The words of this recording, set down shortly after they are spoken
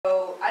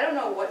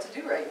what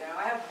to do right now.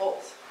 I have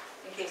both,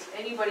 in case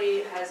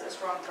anybody has a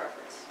strong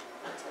preference.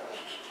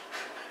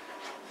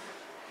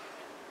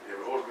 Yeah,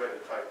 we all read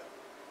the title.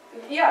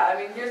 Yeah, I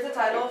mean, here's the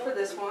title for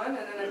this one, and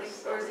then I think,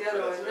 where's the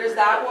other one? There's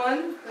that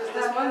one, there's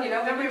this one, you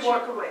know? Then we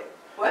walk away.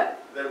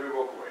 What? Then we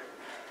walk away.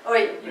 Oh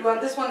wait, you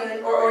want this one, and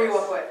then, or you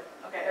walk away?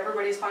 Okay,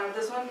 everybody's fine with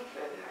this one?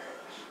 Good.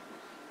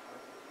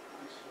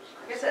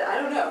 Like I said,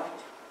 I don't know.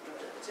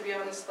 To be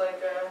honest,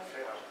 like,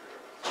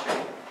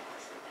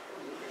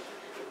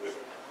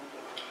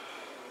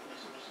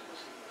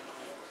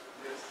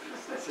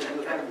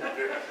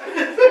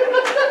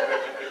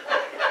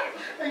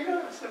 You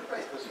know, I'm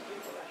surprised because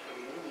people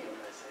actually hear me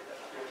when I say that.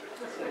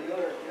 So you're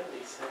the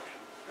exception.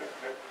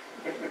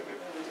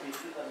 We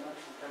see that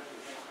much in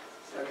countries.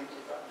 Starting to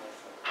doubt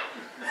myself.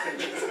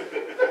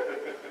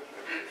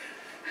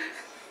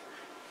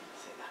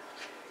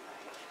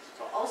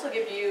 I'll also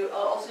give you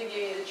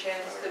the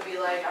chance to be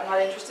like, I'm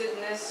not interested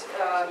in this,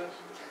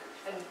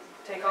 and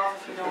take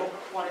off if you don't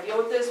want to deal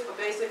with this. But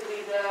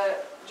basically,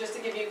 just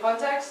to give you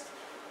context,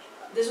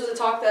 this was a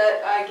talk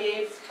that I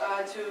gave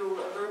to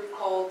a group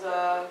called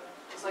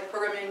it's like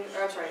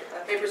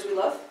Papers We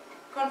Love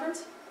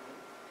conference.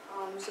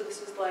 So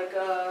this is like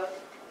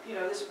you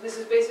know, this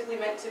is basically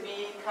meant to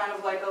be kind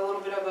of like a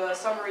little bit of a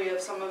summary of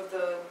some of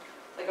the,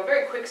 like a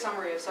very quick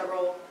summary of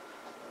several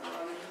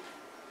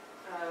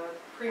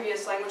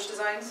previous language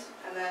designs,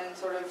 and then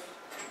sort of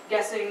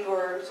guessing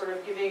or sort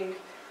of giving,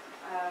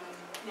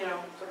 you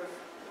know, sort of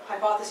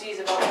hypotheses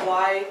about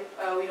why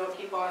we don't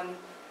keep on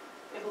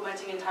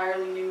implementing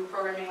entirely new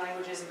programming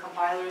languages and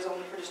compilers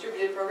only for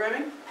distributed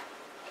programming.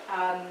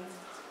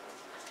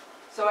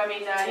 So I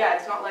mean, yeah,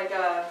 it's not like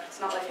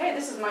hey,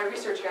 this is my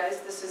research,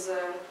 guys. This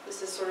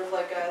is sort of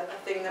like a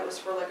thing that was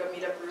for like a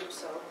meetup group.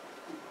 So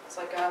it's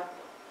like a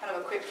kind of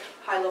a quick,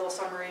 high-level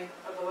summary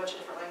of a bunch of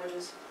different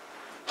languages.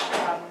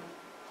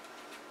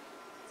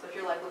 So if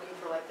you're like looking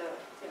for like the,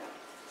 you know,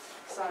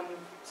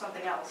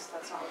 something else,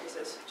 that's not what this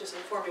is. Just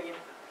informing you.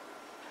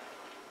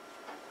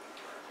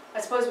 I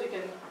suppose we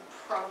can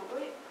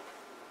probably.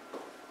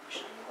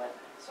 What?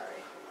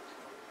 Sorry.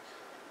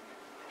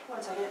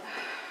 1 second.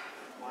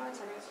 1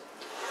 second.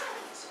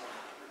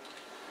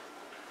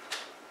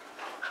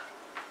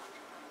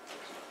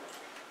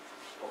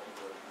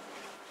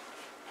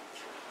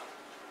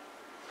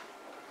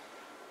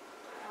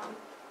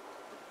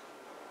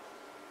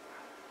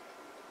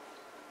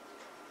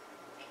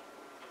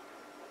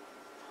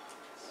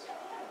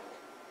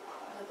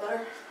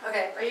 Better?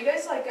 Okay, are you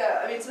guys like,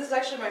 I mean, so this is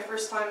actually my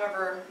first time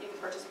ever even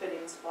participating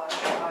in Splash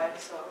UI,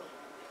 so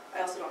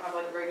I also don't have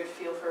like a very good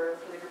feel for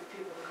the group of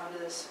people who come to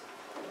this.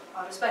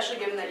 Especially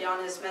given that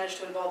Jan has managed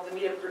to involve the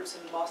meetup groups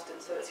in Boston,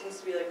 so it seems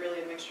to be like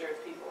really a mixture of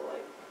people,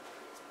 like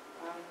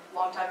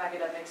long-time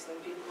academics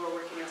and people who are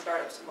working in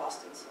startups in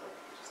Boston, so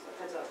just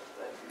a heads up,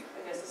 but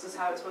I guess this is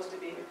how it's supposed to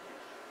be.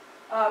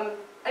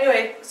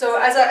 Anyway, so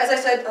as I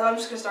said, I'm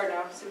just going to start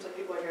now, it seems like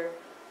people are here.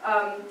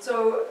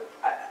 So,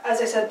 as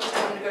I said just a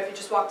moment ago, if you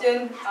just walked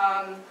in,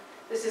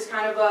 this is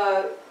kind of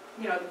a,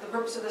 you know, the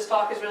purpose of this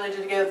talk is really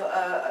to give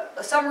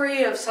a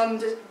summary of some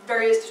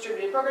various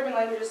distributed programming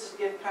languages, to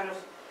give kind of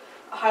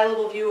a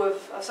high-level view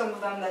of some of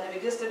them that have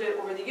existed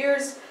over the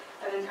years,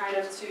 and then kind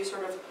of to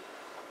sort of,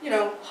 you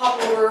know,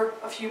 hop over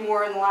a few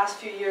more in the last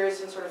few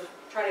years and sort of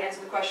try to answer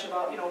the question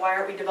about, you know, why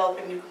aren't we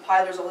developing new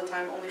compilers all the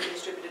time only for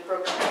distributed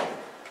programming?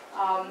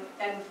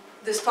 And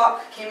this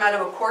talk came out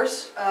of a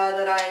course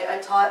that I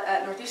taught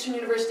at Northeastern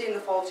University in the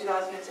fall of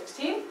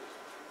 2016.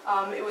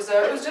 It was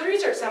a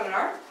research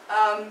seminar,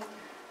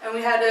 and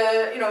we had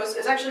you know,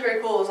 it's actually very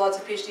cool. It was lots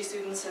of PhD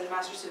students and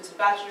master's students and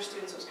bachelor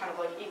students. It was kind of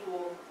like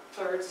equal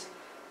thirds.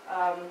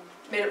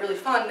 Made it really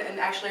fun, and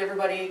actually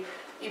everybody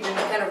even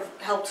kind of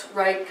helped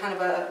write kind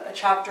of a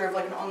chapter of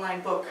like an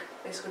online book,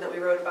 basically, that we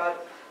wrote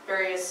about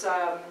various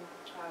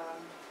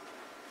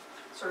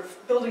sort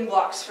of building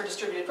blocks for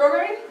distributed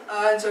programming.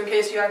 And so in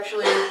case you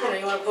actually, you know,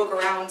 you want to poke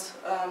around,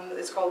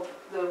 it's called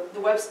the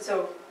website.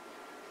 So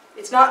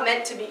it's not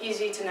meant to be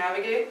easy to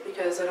navigate,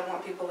 because I don't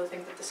want people to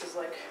think that this is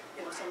like,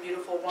 you know, some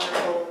beautiful,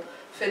 wonderful,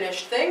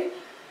 finished thing.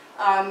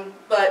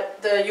 But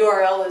the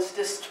URL is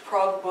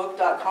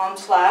distprogbook.com/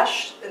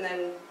 and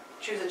then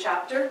choose a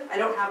chapter. I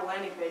don't have a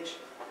landing page,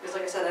 because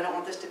like I said, I don't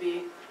want this to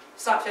be,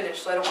 it's not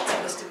finished, so I don't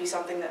want this to be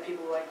something that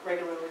people like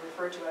regularly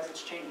refer to as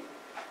it's changing.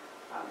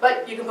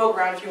 But you can poke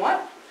around if you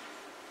want.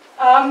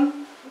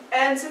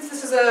 And since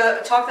this is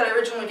a talk that I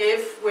originally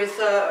gave with,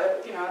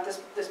 you know,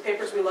 this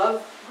Papers We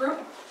Love group,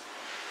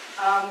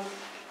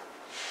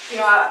 you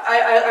know,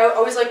 I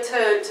always like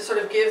to sort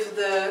of give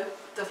the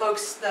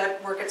folks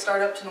that work at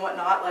startups and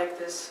whatnot like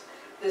this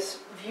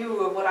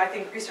view of what I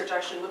think research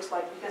actually looks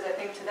like, because I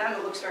think to them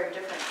it looks very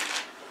different.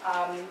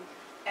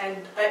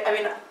 And I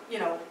mean, you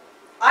know,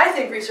 I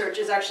think research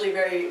is actually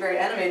very, very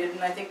animated,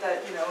 and I think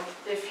that, you know,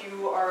 if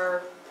you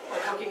are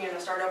like working in a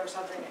startup or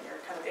something and you're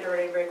kind of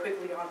iterating very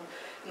quickly on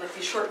like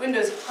these short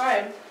windows of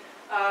time,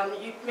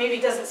 maybe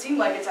it doesn't seem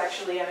like it's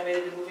actually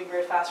animated and moving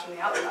very fast from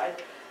the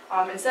outside.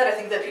 Instead, I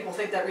think that people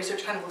think that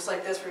research kind of looks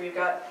like this, where you've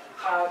got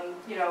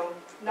you know,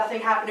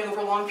 nothing happening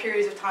over long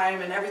periods of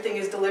time, and everything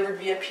is delivered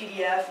via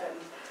PDF,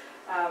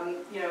 and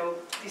you know,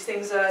 these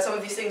things, some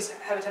of these things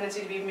have a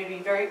tendency to be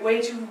maybe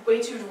way too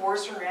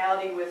divorced from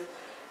reality, with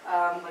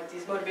like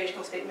these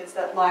motivational statements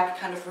that lack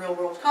kind of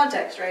real-world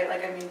context, right?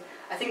 Like, I mean,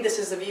 I think this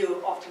is the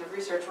view often of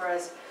research,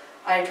 whereas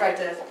I tried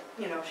to,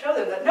 you know, show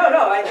them that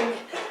no, I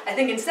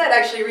think instead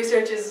actually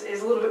research is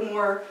a little bit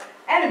more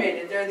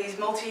animated. There are these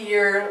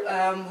multi-year,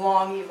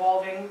 long,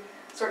 evolving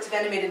sorts of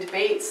animated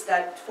debates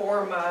that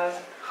form,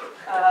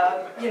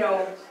 you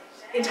know,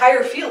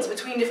 entire fields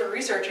between different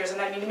researchers.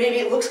 And I mean, maybe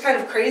it looks kind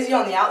of crazy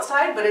on the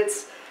outside, but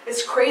it's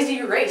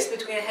crazy race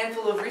between a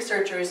handful of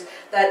researchers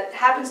that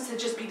happens to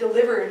just be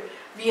delivered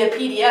via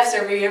PDFs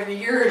every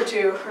year or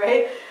two,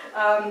 right?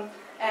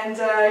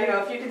 You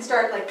know, if you can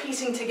start like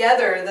piecing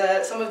together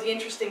some of the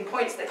interesting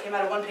points that came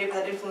out of one paper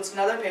that influenced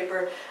another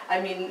paper,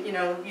 I mean, you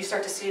know, you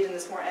start to see it in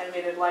this more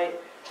animated light.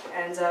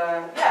 And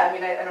yeah, I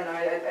mean, I don't know,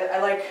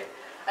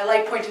 I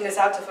like pointing this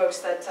out to folks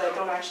that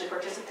don't actually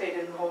participate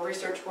in the whole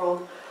research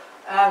world.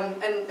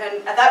 And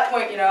at that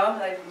point, you know,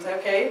 like,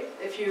 okay,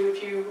 if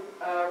you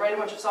write a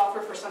bunch of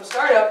software for some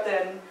startup,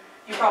 then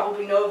you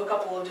probably know of a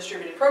couple of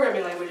distributed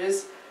programming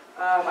languages.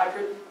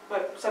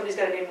 But somebody's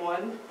got to name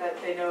one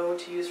that they know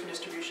to use for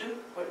distribution.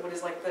 What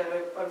is like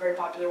a very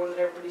popular one that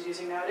everybody's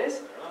using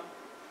nowadays?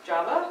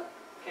 Java.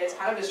 Okay, it's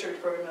kind of a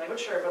distributed programming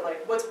language, sure, but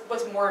like,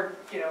 what's more,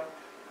 you know,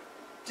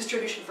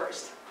 distribution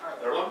first?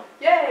 Erlang?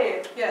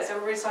 Yay! Yes,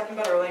 everybody's talking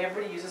about Erlang.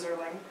 Everybody uses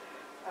Erlang.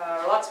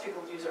 Lots of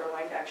people use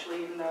Erlang,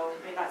 actually, even though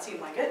it may not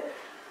seem like it.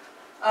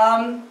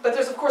 But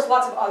there's, of course,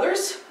 lots of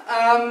others,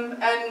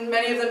 and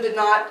many of them did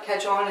not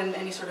catch on in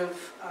any sort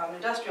of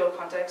industrial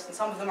context, and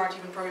some of them aren't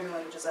even programming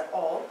languages at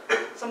all.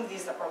 Some of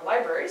these are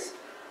libraries.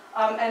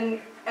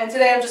 And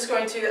today I'm just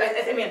going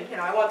to, I mean, you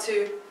know, I want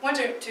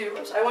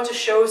to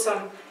show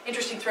some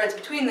interesting threads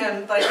between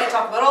them, but I can't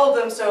talk about all of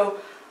them, so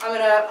I'm going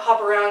to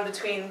hop around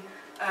between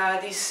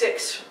these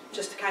 6,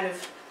 just to kind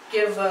of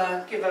give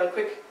a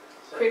quick.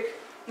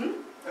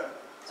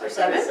 Or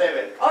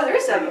 7? Oh, there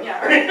is 7,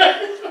 yeah. Right.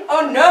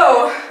 Oh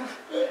no!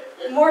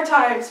 More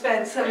time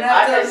spent, so I'm going to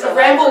have to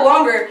ramble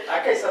longer.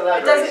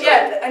 It doesn't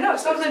yet. I know,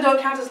 some of them don't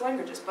count as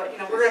languages, but you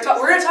know, we're going to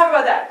talk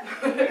about that.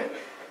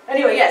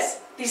 Anyway,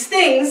 yes, these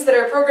things that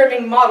are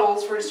programming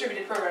models for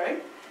distributed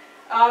programming.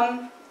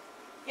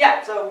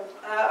 Yeah, so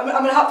I'm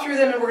going to hop through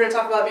them, and we're going to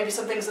talk about maybe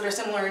some things that are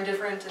similar and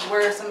different, and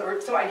where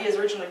some ideas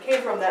originally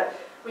came from that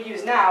we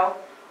use now.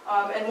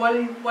 And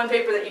one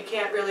paper that you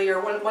can't really,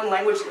 or one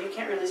language that you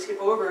can't really skip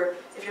over,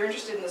 if you're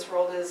interested in this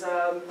world, is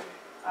a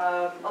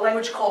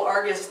language called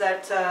Argus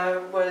that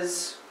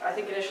was, I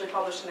think, initially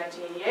published in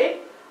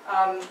 1988.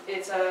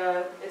 It's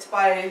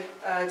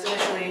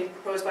initially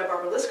proposed by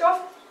Barbara Liskov.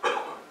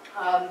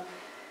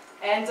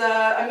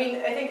 I mean,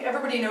 I think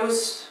everybody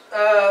knows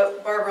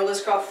Barbara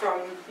Liskov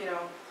from, you know,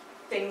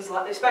 things,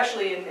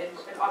 especially in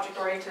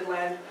object-oriented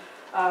land,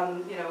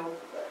 you know,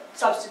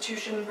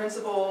 substitution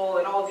principle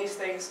and all of these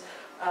things.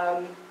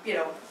 You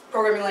know,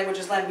 programming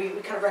languages land, we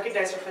kind of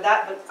recognize her for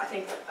that, but I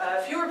think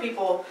fewer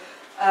people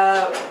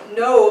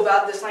know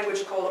about this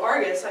language called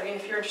Argus. I mean,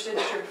 if you're interested in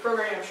distributed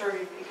programming, I'm sure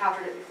you've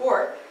encountered it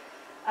before.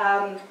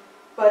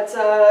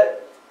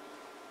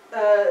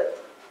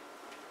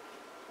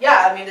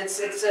 Yeah, I mean, it's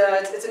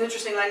an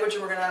interesting language,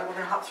 and we're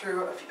gonna hop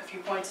through a few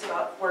points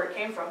about where it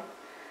came from.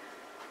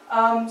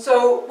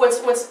 So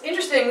what's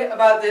interesting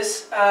about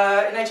this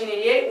in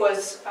 1988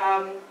 was,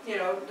 you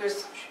know,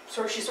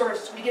 she sort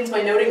of begins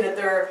by noting that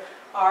there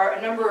are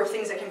a number of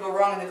things that can go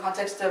wrong in the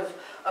context of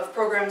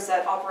programs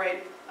that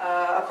operate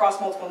across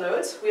multiple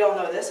nodes. We all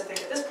know this, I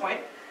think, at this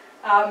point.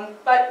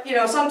 But you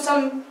know,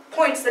 some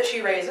points that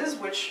she raises,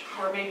 which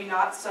were maybe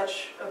not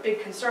such a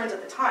big concerns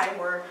at the time,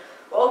 were,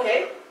 well,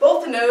 okay,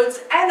 both the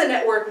nodes and the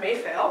network may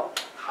fail.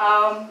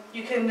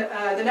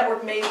 The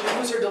network may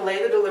lose or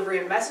delay the delivery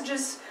of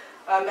messages.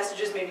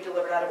 Messages may be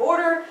delivered out of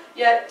order,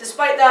 yet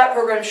despite that,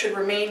 programs should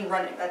remain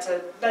running.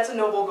 That's a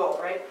noble goal,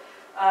 right?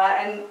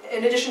 And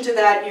in addition to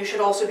that, you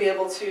should also be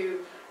able to,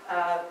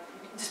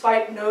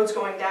 despite nodes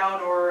going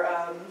down or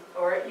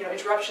you know,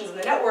 interruptions in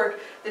the network,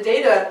 the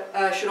data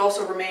should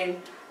also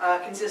remain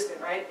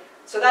consistent, right?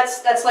 So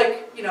that's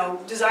like, you know,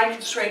 design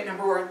constraint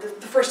number,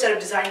 the first set of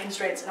design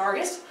constraints in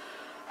Argus.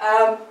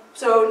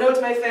 So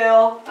nodes may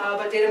fail,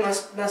 but data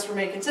must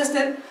remain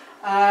consistent.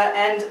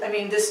 And I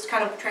mean, this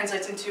kind of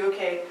translates into,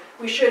 okay,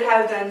 we should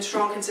have then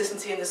strong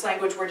consistency in this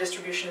language where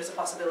distribution is a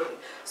possibility.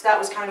 So that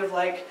was kind of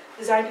like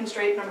design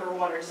constraint number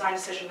 1, or design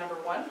decision number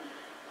 1.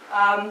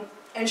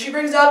 And she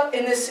brings up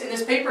in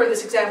this paper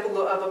this example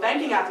of a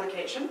banking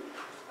application.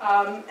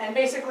 And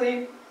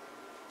basically,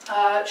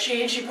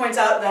 she points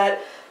out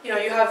that, you know,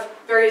 you have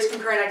various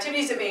concurrent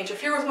activities that may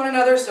interfere with one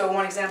another. So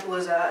one example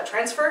is a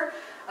transfer.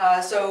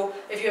 So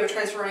if you have a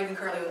transfer running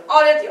concurrently with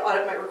audit, the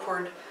audit might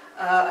record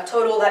a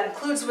total that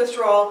includes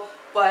withdrawal,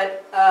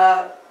 but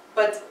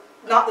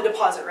not the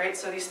deposit, right?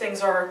 So these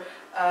things are,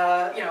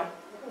 you know,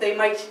 they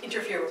might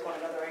interfere with one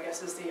another, I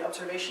guess, is the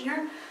observation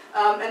here.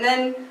 And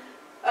then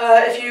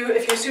if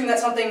you assume that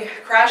something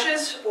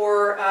crashes,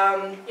 or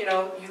you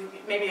know,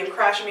 maybe a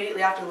crash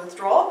immediately after the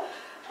withdrawal,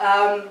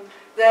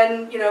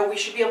 then you know we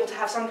should be able to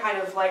have some kind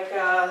of like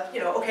you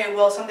know, okay,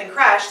 well something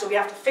crashed, so we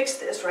have to fix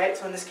this, right?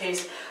 So in this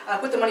case,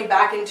 put the money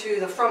back into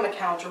the from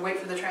account, or wait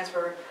for the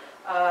transfer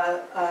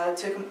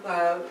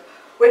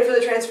wait for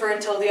the transfer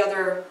until the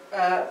other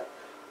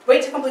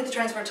wait to complete the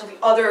transfer until the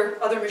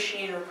other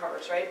machine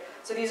recovers, right?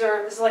 So this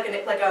is like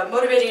a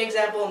motivating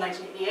example in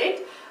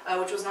 1988,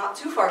 which was not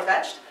too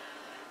far-fetched.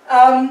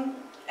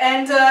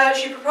 And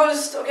she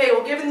proposed, okay,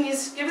 well, given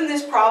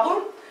this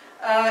problem,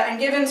 and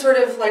given sort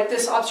of like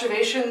this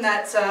observation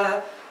that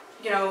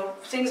you know,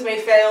 things may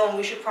fail and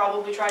we should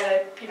probably try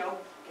to, you know,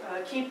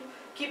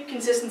 keep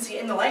consistency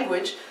in the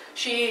language,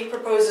 she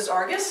proposes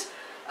Argus.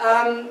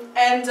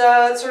 And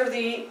sort of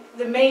the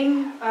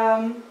main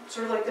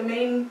sort of like the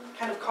main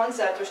kind of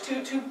concept. There's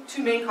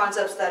two main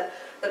concepts that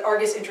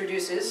Argus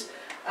introduces.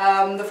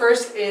 The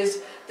first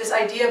is this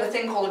idea of a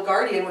thing called a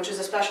guardian, which is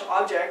a special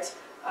object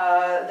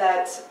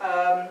that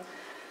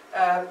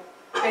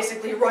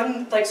basically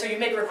so you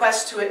make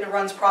requests to it and it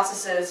runs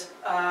processes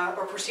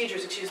or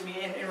procedures, excuse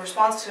me, in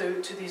response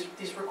to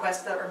these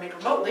requests that are made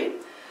remotely.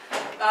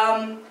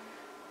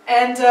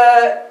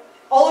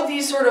 All of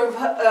these sort of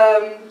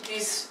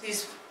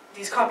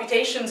these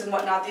computations and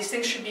whatnot, these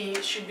things should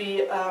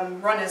be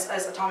run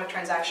as atomic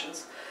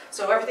transactions.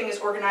 So everything is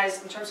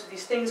organized in terms of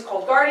these things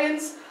called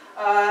guardians,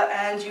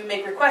 and you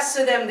make requests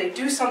to them, they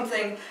do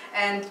something,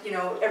 and you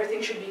know,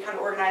 everything should be kind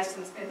of organized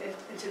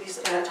into these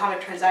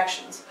atomic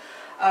transactions.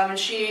 And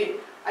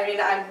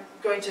I'm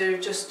going to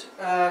just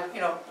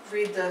you know,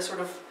 read the sort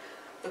of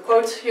the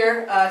quote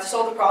here. To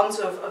solve the problems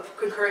of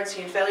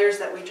concurrency and failures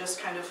that we just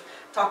kind of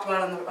talked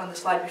about on the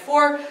slide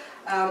before,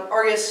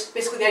 Argus,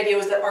 basically the idea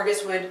was that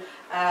Argus would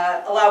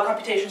allow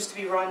computations to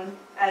be run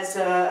as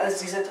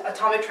these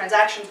atomic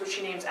transactions, which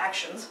she names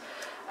actions,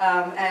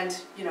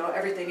 and you know,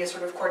 everything is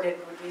sort of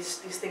coordinated with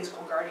these things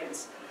called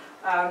guardians.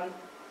 The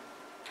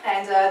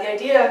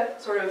idea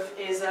sort of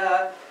is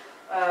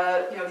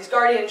you know, these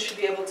guardians should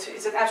be able to.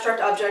 It's an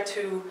abstract object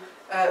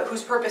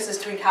whose purpose is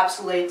to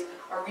encapsulate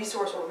a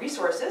resource or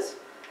resources.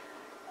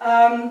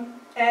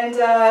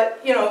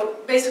 You know,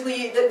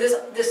 basically,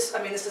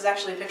 this is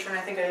actually a picture, and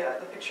I think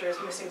the picture is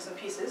missing some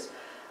pieces.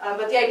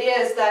 But the idea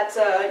is that,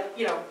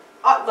 you know,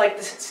 like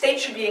the state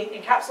should be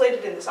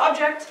encapsulated in this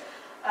object,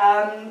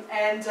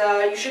 and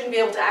you shouldn't be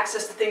able to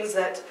access the things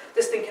that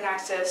this thing can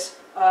access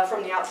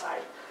from the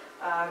outside.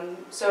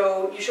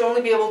 So you should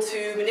only be able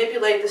to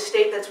manipulate the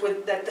state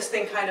that this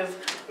thing kind of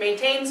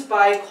maintains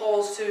by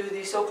calls to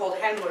the so-called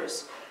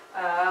handlers.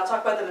 I'll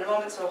talk about them in a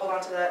moment, so hold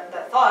on to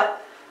that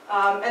thought.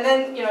 And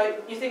then, you know,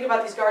 you think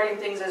about these guardian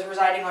things as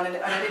residing on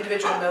an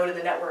individual node in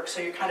the network,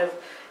 so you're kind of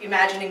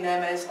imagining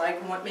them as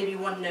like maybe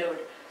one node.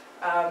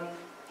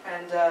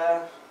 And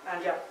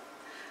yeah.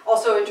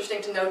 Also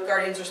interesting to note,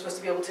 guardians are supposed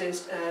to be able to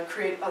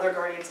create other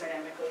guardians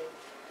dynamically.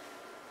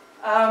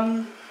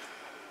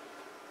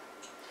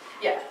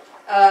 Yeah.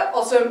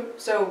 Also,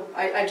 so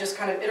I just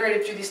kind of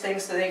iterated through these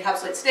things. So they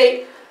encapsulate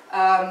state.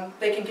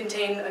 They can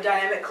contain a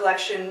dynamic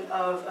collection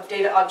of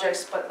data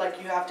objects, but like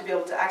you have to be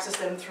able to access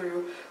them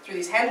through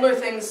these handler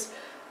things.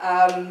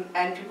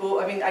 And people,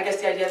 I mean, I guess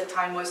the idea at the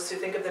time was to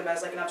think of them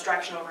as like an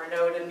abstraction over a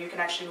node, and you can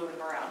actually move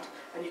them around,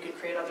 and you can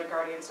create other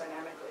guardians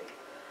dynamically.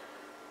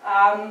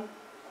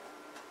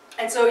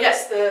 And so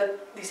yes,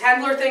 these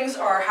handler things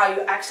are how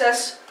you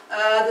access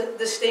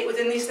the state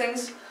within these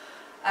things.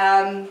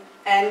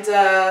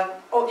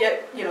 Oh yeah,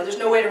 you know, there's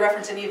no way to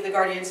reference any of the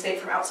guardian state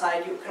from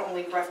outside. You can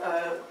only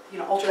you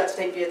know, alter that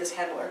state via this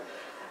handler.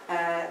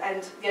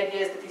 And the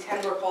idea is that these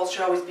handler calls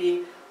should always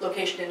be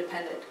location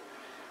independent.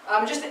 I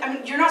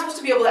mean, you're not supposed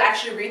to be able to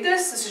actually read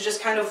this. This is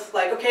just kind of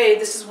like, okay,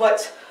 this is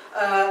what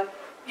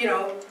you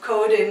know,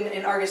 code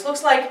in Argus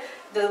looks like.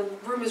 The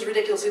room is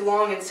ridiculously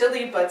long and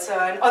silly, but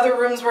in other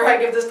rooms where I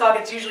give this talk,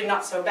 it's usually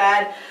not so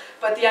bad.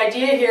 But the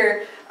idea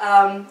here,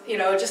 you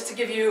know, just to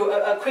give you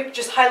a quick,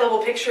 just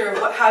high-level picture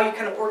of how you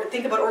kind of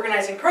think about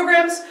organizing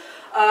programs,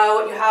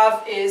 what you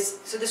have is,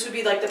 so this would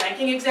be like the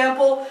banking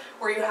example,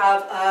 where you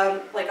have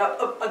like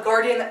a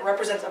guardian that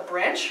represents a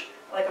branch,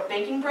 like a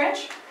banking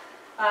branch.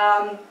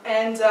 The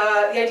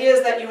idea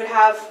is that you would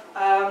have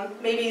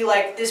maybe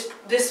like this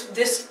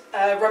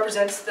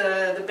represents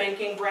the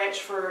banking branch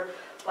for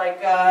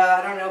like,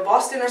 I don't know,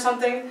 Boston or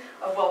something,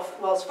 of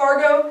Wells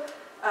Fargo.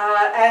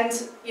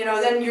 And you know,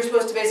 then you're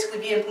supposed to basically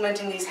be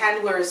implementing these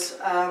handlers.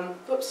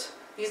 Whoops,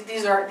 these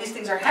things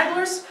are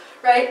handlers,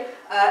 right?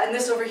 And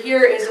this over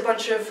here is a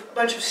bunch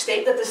of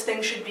state that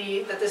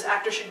this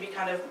actor should be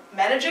kind of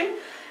managing.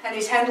 And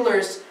these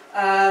handlers,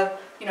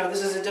 you know,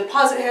 this is a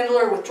deposit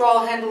handler, withdrawal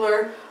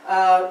handler,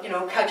 you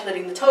know,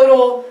 calculating the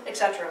total,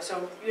 etc.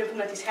 So you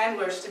implement these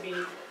handlers to be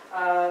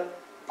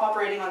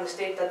operating on the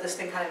state that this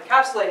thing kind of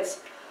encapsulates.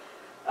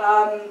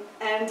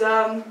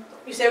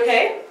 You say,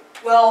 okay,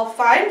 well,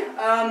 fine.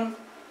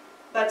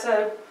 That's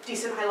a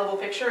decent high-level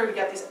picture. We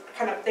got these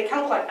they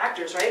kind of look like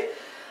actors, right?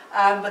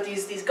 But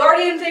these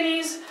guardian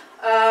thingies.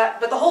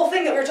 But the whole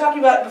thing that we were talking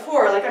about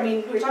before, like, I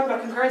mean, we were talking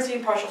about concurrency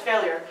and partial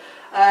failure.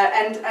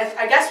 And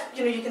I guess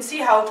you can see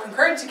how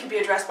concurrency can be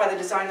addressed by the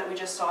design that we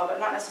just saw, but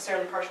not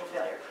necessarily partial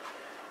failure.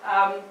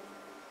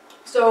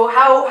 So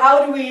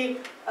how do we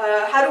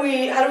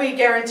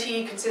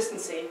guarantee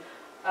consistency?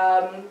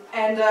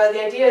 And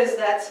the idea is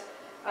that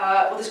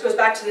well, this goes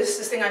back to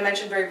this thing I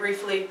mentioned very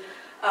briefly.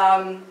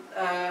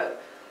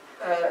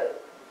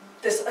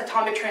 This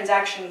atomic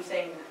transaction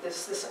thing,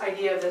 this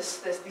idea of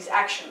these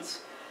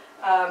actions.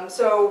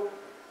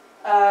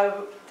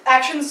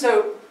 Actions.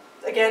 So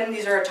again,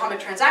 these are atomic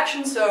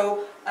transactions.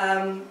 So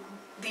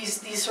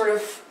these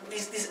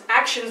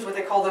actions, what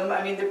they call them,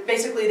 I mean,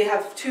 basically they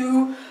have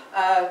two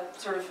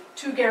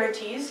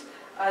guarantees.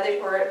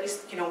 Or at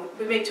least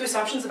we make two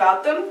assumptions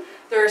about them.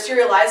 They're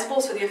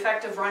serializable, so the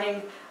effect of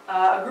running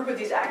a group of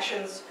these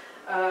actions,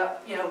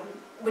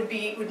 would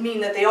mean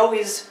that they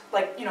always,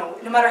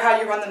 no matter how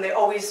you run them, they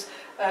always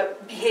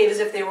behave as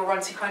if they were run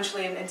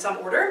sequentially in some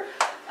order,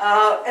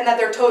 and that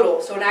they're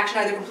total. So an action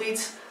either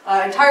completes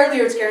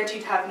entirely or it's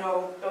guaranteed to have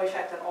no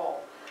effect at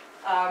all.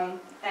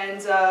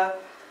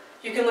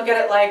 You can look at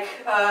it like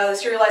the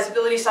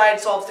serializability side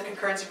solves the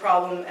concurrency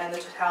problem, and the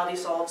totality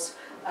solves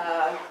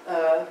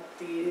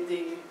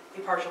the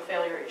partial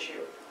failure issue.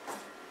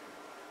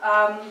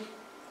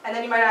 And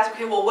then you might ask,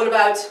 okay, well, what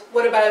about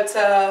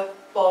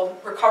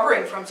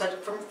recovering from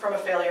a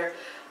failure?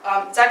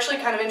 It's actually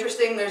kind of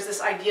interesting. There's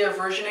this idea of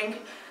versioning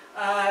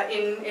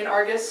in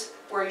Argus,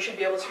 where you should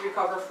be able to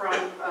recover from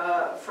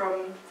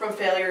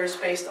failures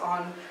based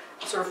on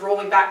sort of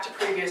rolling back to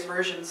previous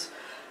versions.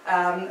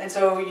 And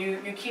so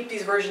you keep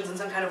these versions in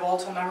some kind of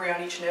volatile memory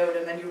on each node,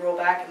 and then you roll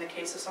back in the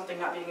case of something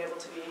not being able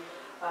to be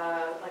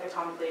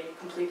atomically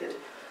completed.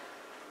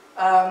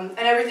 And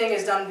everything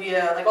is done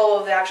via, all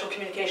of the actual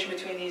communication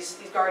between these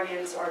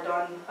guardians are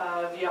done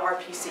via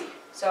RPC.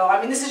 So, I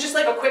mean, this is just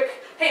like a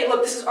quick, hey,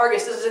 look, this is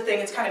Argus, this is a thing,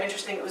 it's kind of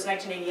interesting, it was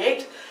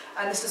 1988,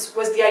 and this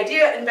was the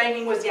idea, and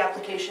banking was the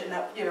application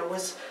that,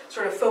 was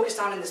sort of focused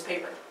on in this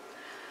paper.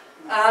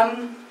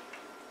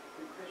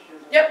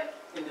 Yep?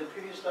 In the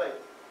previous slide,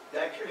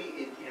 actually,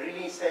 it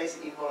really says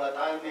in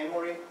volatile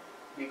memory,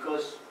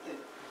 because the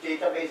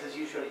databases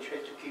usually try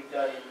to keep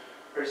that in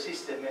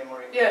persistent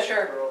memory. Yeah,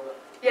 sure.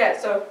 Yeah,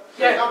 so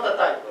yeah. It's not the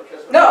typo,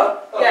 just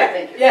no. Okay, yeah,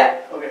 thank you.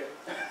 Yeah. Okay.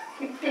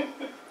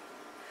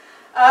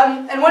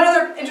 And one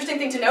other interesting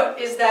thing to note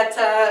is that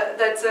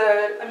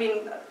I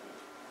mean,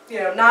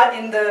 not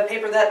in the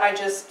paper that I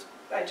just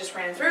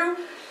ran through,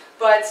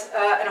 but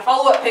in a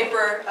follow-up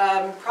paper,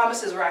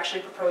 promises were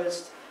actually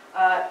proposed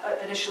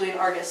initially in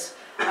Argus,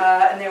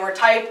 and they were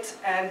typed,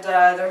 and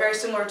they're very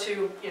similar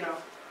to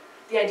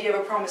the idea of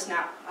a promise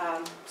now.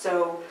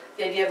 So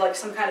the idea of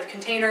some kind of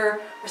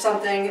container or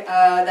something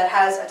that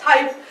has a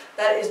type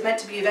that is meant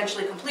to be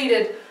eventually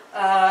completed,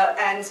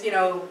 and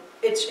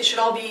it should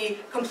all be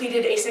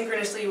completed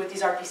asynchronously with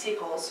these RPC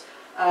calls.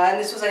 And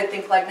this was, I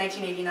think,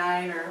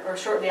 1989 or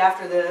shortly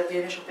after the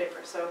initial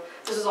paper. So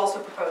this is also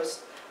proposed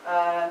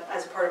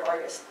as part of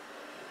Argus.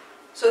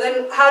 So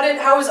then,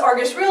 how was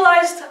Argus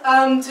realized?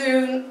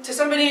 To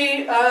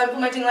somebody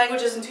implementing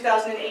languages in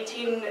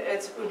 2018,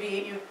 it would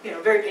be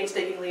very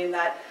painstakingly in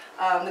that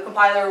the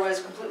compiler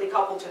was completely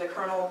coupled to the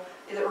kernel.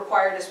 It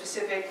required a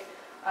specific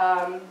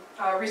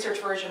research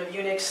version of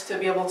Unix to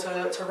be able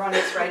to run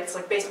it. Right, it's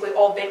basically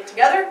all baked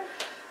together.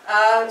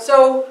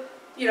 So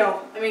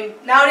I mean,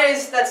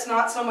 nowadays that's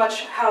not so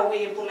much how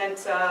we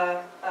implement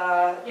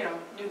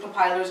new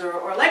compilers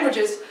or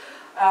languages.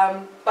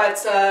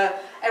 But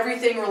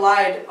everything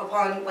relied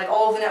upon,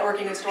 all of the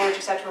networking and storage,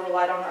 etc.,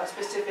 relied on a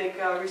specific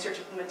research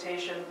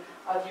implementation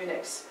of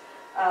Unix,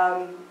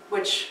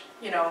 which,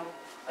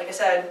 like I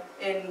said,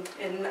 in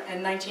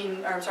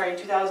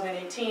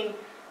 2018,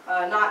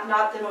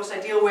 not the most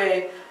ideal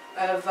way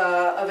of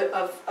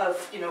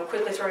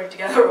quickly throwing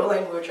together a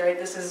language, right?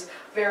 This is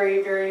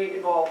very, very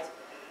involved.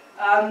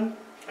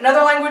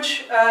 Another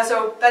language,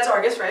 so that's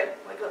Argus, right?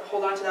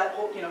 Hold on to that,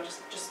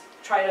 just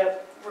try to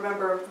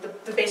remember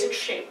the basic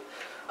shape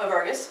of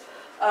Argus.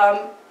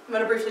 I'm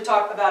going to briefly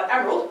talk about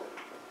Emerald,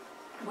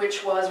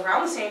 which was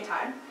around the same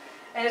time.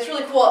 And it's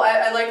really cool.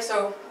 I like,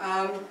 so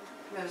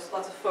there's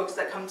lots of folks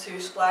that come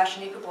to Splash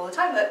and eCoop all the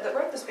time that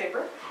wrote this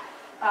paper.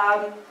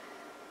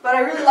 But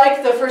I really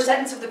like the first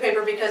sentence of the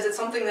paper because it's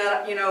something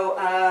that,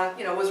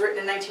 was written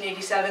in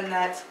 1987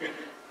 that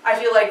I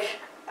feel like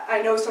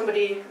I know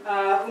somebody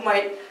who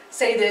might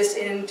say this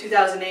in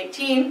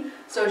 2018,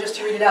 so just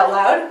to read it out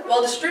loud.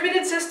 While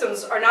distributed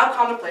systems are now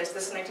commonplace,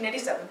 this is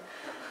 1987,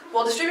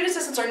 while distributed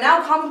systems are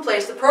now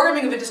commonplace, the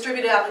programming of a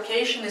distributed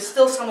application is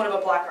still somewhat of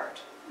a black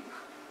art.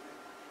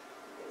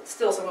 It's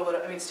still somewhat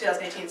of, I mean, it's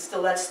 2018,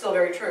 that's still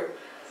very true.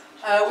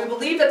 We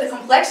believe that the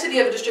complexity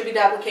of a distributed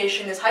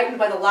application is heightened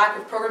by the lack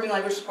of programming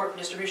language support for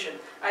distribution.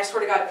 I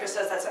swear to God, Chris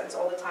says that sentence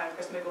all the time,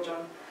 Chris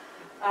Mickeljohn.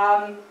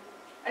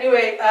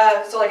 Anyway,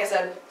 so like I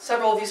said,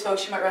 several of these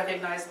folks, you might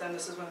recognize them.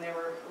 This is when they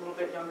were a little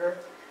bit younger.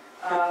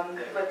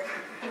 But,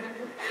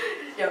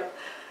 yep.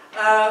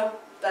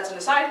 That's an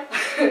aside.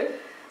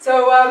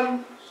 So,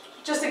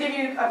 just to give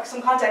you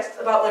some context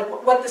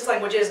about what this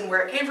language is and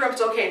where it came from,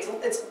 so okay,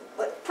 it's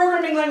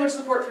programming language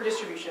support for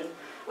distribution.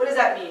 What does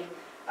that mean?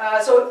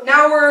 So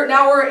now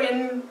we're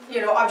in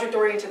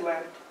object-oriented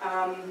land.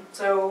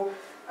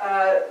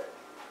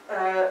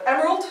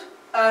 Emerald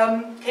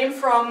came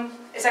from,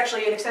 it's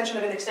actually an extension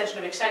of an extension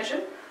of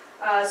extension.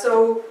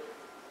 So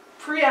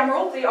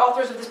pre-Emerald, the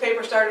authors of this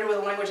paper started with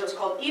a language that was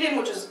called Eden,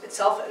 which is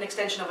itself an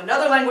extension of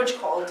another language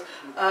called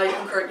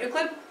concurrent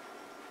Euclid.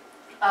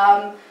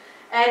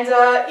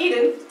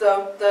 Eden,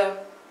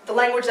 the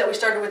language that we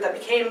started with that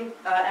became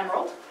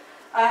Emerald,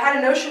 had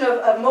a notion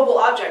of mobile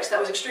objects that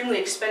was extremely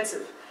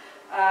expensive.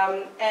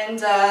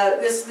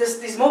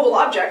 These mobile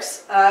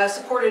objects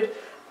supported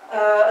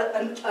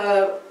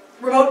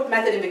remote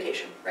method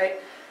invocation, right?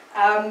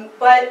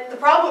 But the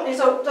problem is,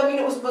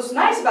 what's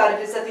nice about it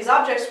is that these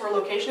objects were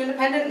location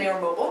independent and they were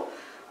mobile.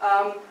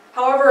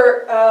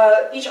 However,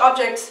 each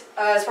object,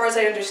 as far as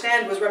I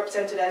understand, was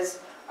represented as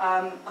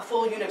a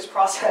full Unix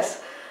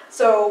process.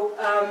 So,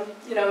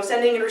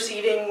 sending and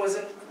receiving was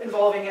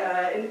involving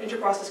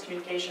inter-process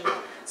communication.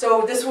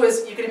 So this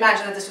was, you can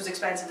imagine that this was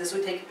expensive. This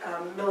would take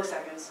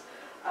milliseconds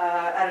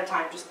at a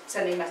time, just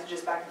sending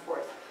messages back and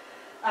forth.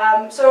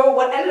 So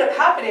what ended up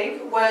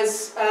happening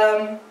was,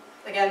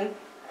 again,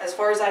 as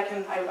far as I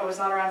can, I was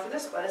not around for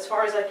this, but as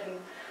far as I can,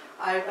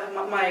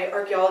 my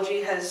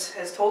archaeology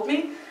has told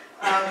me,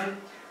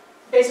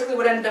 basically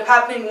what ended up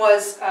happening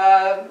was,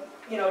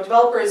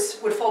 developers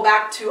would fall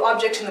back to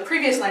objects in the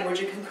previous language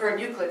in concurrent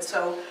Euclid.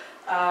 So,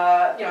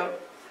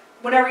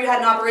 whenever you had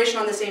an operation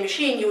on the same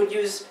machine, you would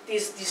use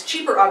these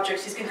cheaper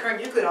objects, these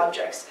concurrent Euclid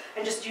objects,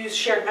 and just use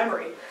shared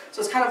memory. So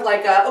it's kind of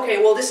like, okay,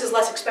 well this is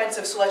less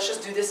expensive, so let's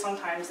just do this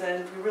sometimes.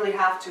 Then if we really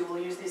have to, we'll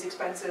use these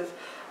expensive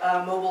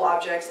mobile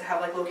objects that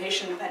have like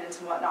location dependence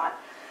and whatnot.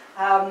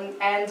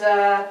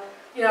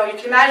 You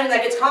can imagine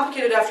that gets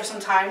complicated after some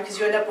time because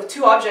you end up with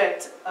two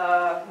object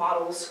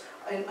models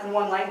in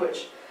one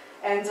language.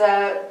 And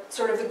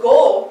sort of the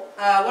goal,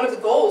 one of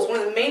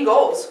the main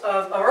goals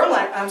of Emerald,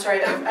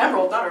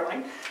 not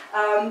Erlang,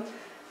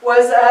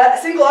 was a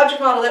single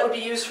object model that would be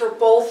used for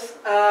both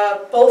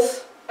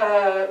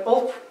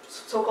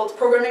so-called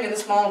programming in the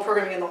small and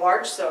programming in the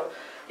large. So,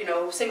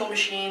 single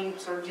machine,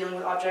 sort of dealing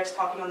with objects,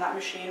 talking on that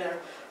machine,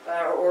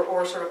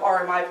 or sort of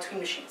RMI between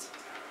machines.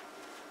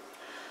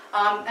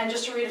 And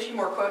just to read a few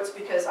more quotes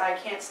because I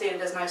can't state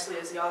it as nicely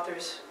as the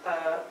authors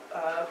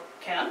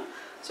can.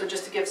 So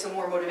just to give some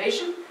more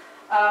motivation.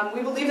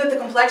 We believe that the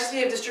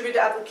complexity of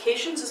distributed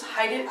applications is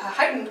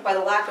heightened by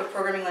the lack of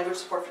programming language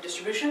support for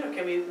distribution.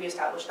 Okay, we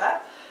established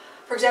that.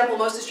 For example,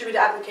 most distributed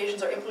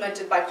applications are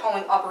implemented by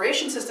calling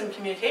operation system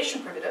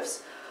communication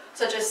primitives,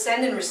 such as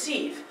send and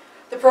receive.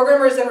 The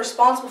programmer is then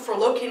responsible for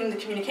locating the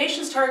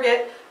communications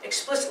target,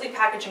 explicitly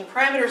packaging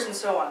parameters, and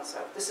so on.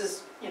 So this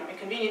is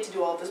inconvenient to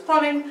do all of this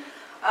plumbing.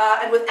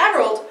 And with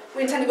Emerald,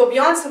 we intend to go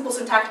beyond simple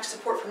syntactic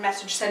support for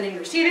message sending and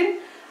receiving.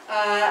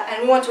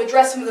 And we want to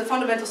address some of the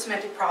fundamental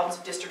semantic problems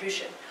of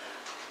distribution.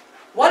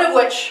 One of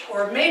which,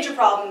 or a major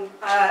problem,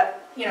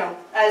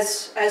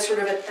 as sort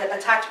of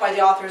attacked by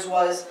the authors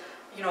was,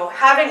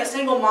 having a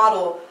single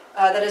model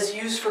that is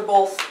used for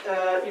both,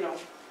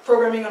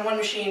 programming on one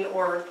machine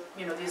or,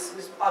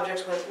 these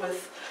objects with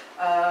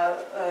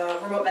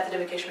remote method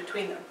invocation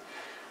between them.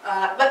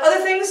 But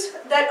other things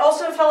that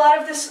also fell out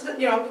of this,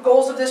 the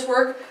goals of this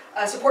work,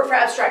 support for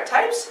abstract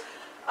types,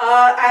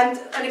 and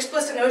an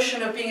explicit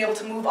notion of being able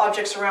to move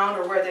objects around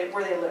or where they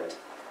lived.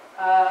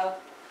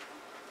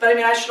 But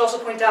I should also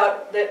point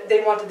out that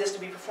they wanted this to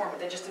be performant.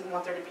 They just didn't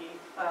want there to be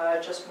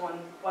just one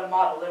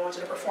model. They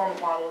wanted a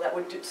performant model that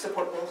would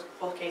support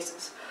both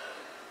cases.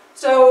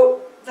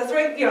 So the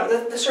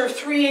sort of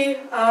three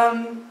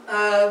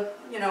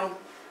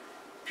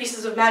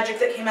pieces of magic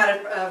that came out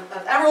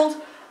of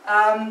Emerald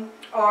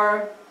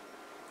are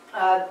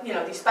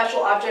these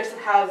special objects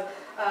that have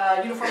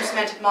a uniform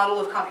semantic model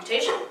of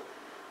computation.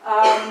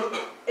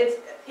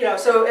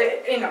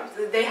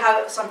 They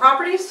have some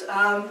properties.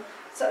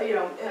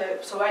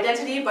 So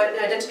identity, but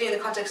identity in the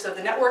context of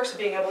the network, so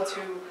being able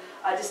to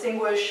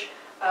distinguish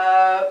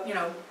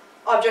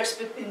objects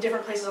in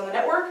different places on the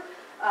network.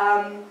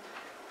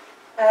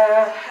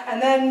 And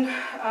then,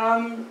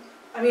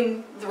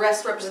 the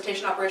rest,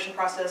 representation, operation,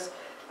 process,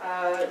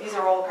 these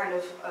are all kind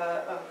of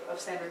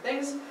standard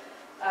things.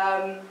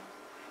 Let's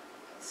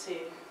see.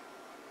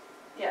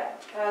 Yeah.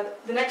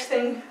 The next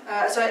thing.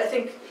 So I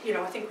think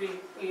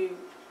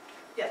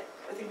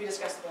we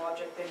discussed the whole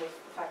object thing with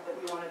the fact that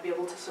we want to be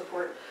able to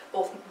support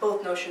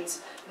both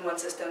notions in one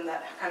system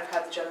that kind of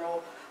have the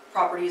general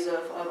properties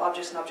of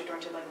objects and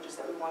object-oriented languages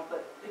that we want,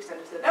 but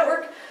extended to the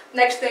network.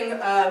 Next thing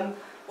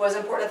was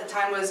important at the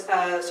time was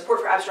support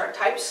for abstract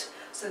types,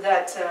 so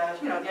that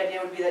the idea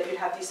would be that you'd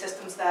have these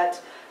systems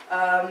that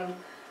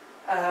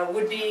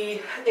would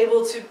be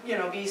able to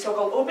be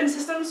so-called open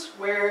systems,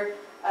 where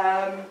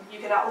you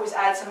can always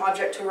add some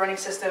object to a running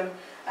system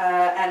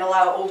and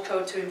allow old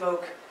code to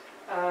invoke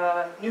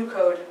new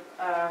code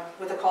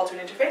with a call to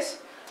an interface.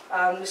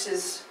 This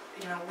is,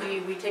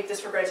 we take this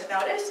for granted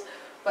nowadays,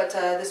 but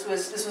this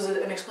was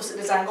an explicit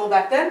design goal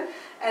back then.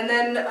 And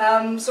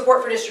then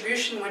support for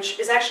distribution, which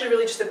is actually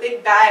really just a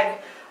big bag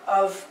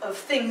of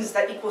things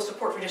that equal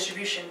support for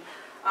distribution.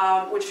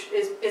 which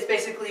is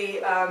basically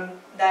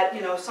that,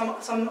 you know,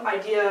 some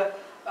idea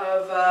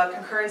of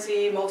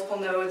concurrency, multiple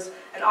nodes,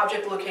 and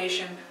object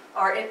location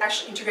are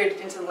actually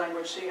integrated into the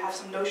language, so you have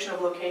some notion of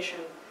location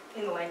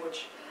in the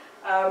language.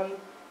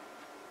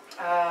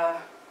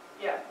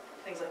 Yeah,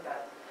 things like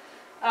that.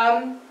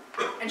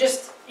 And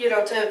just, you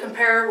know, to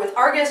compare with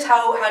Argus,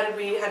 how did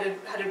we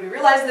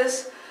realize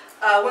this?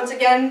 Once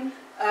again,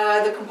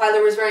 the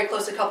compiler was very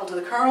closely coupled to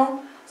the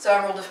kernel, so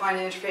Emerald defined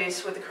an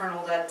interface with the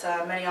kernel that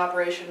many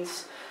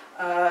operations,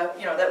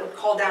 you know, that would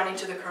call down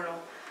into the kernel.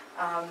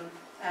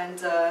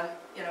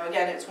 You know,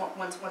 again, it's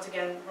once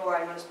again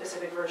relying on a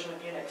specific version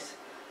of Unix.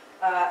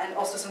 And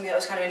also something that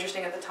was kind of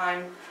interesting at the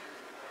time.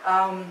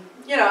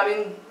 You know, I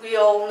mean, we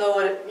all know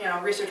what, you know,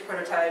 research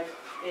prototype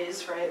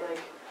is, right?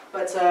 Like,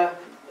 but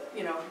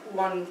you know,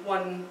 one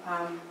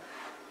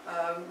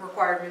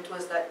requirement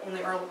was that only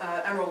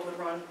Emerald would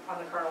run on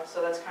the kernel,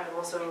 so that's kind of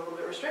also a little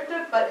bit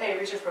restrictive. But hey,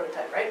 research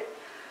prototype, right?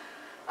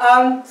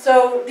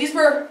 So these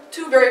were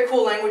two very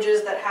cool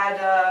languages that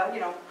had, you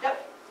know,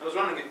 yep. I was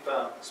wondering if,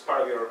 as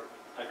part of your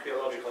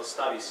archaeological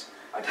studies,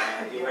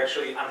 you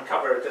actually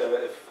uncovered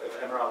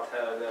if Emerald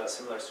had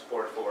similar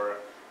support for,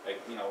 like,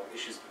 you know,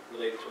 issues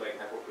related to like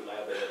network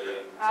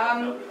reliability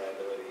and node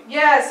reliability.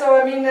 Yeah, so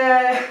I mean,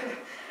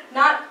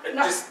 not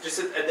just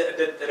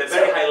at a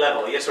very high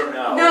level, yes or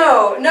no?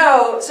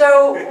 No.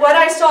 So what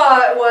I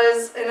saw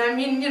was, and I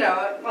mean, you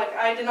know, like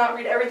I did not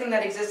read everything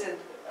that existed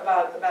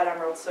about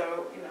Emerald,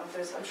 so you know,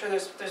 I'm sure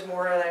there's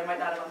more that I might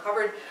not have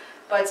uncovered.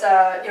 But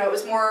you know, it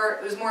was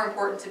more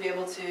important to be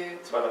able to.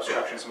 It's about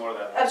abstractions more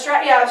than.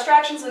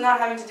 Abstractions and not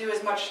having to do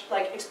as much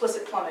like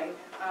explicit plumbing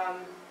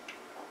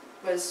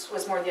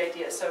was more the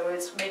idea. So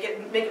it's make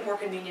it more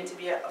convenient to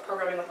be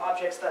programming with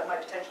objects that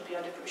might potentially be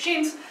on different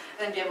machines, and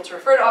then be able to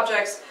refer to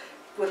objects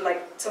with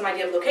like some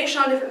idea of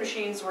location on different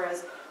machines.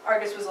 Whereas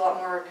Argus was a lot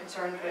more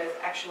concerned with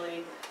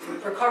actually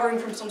recovering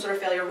from some sort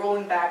of failure,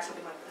 rolling back,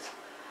 something like this.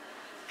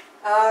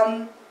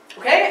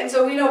 Okay, and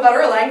so we know about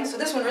Erlang. So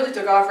this one really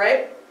took off,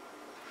 right?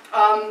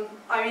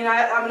 I mean,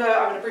 I'm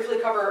gonna briefly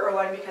cover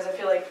Erlang because I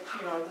feel like,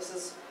 you know, this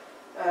is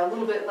a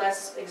little bit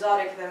less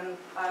exotic than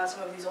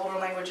some of these older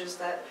languages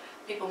that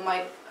people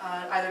might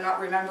either not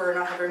remember or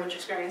not have very much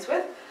experience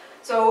with.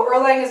 So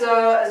Erlang is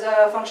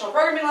a functional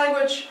programming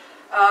language.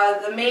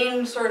 The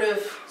main sort of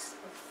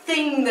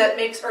thing that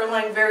makes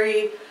Erlang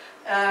very,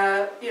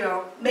 you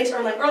know, makes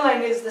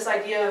Erlang is this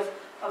idea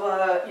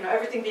of you know,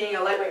 everything being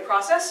a lightweight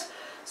process.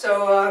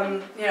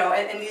 So you know,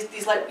 and these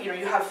you know,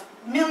 you have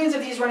millions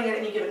of these running at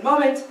any given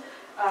moment,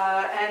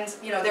 and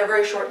you know, they're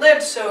very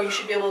short-lived. So you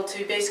should be able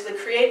to basically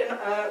create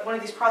one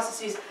of these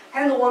processes,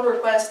 handle one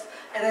request,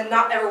 and then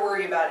not ever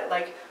worry about it.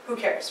 Like, who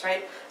cares,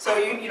 right? So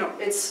you know,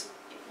 it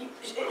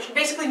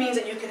basically means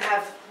that you can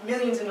have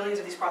millions and millions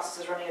of these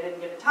processes running at any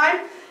given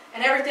time,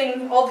 and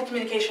everything, all the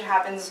communication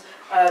happens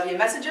via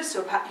messages.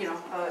 So you know,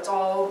 it's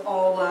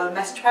all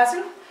message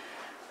passing.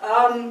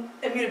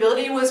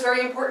 Immutability was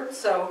very important,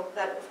 so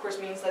that of course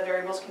means that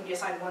variables can be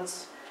assigned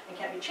once and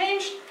can't be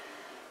changed.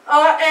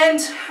 And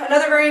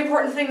another very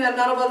important thing that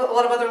a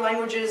lot of other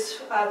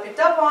languages picked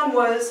up on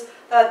was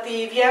that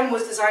the VM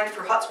was designed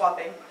for hot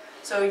swapping.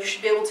 So you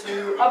should be able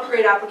to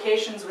upgrade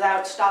applications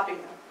without stopping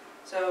them.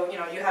 So you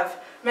know, you have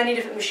many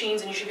different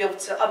machines and you should be able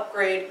to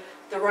upgrade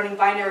the running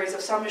binaries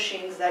of some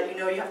machines that you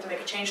know you have to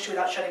make a change to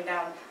without shutting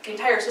down the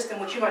entire system,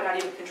 which you might not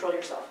even control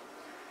yourself.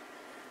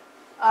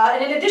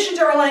 And in addition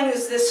to Erlang,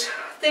 there's this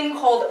thing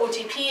called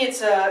OTP.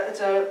 It's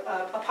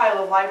a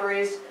pile of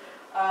libraries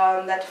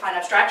that define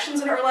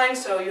abstractions in Erlang.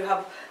 So you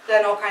have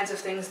then all kinds of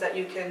things that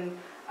you can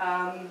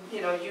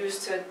you know,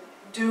 use to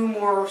do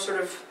more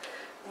sort of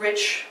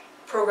rich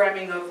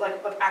programming of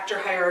actor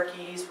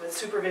hierarchies with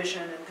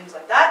supervision and things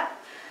like that.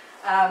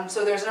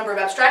 So there's a number of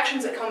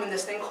abstractions that come in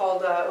this thing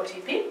called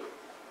OTP.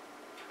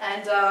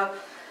 And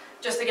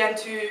just again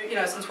to, you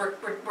know, since we're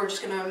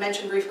just going to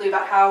mention briefly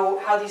about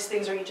how these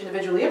things are each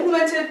individually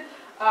implemented.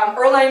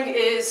 Erlang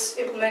is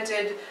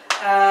implemented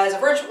as a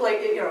virtual, like,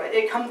 you know,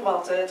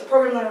 it's a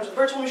programming language with a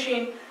virtual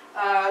machine,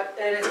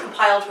 and it's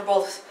compiled for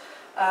both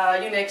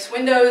Unix,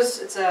 Windows.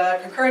 It's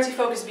a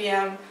concurrency-focused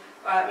VM.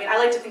 I mean, I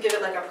like to think of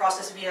it like a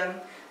process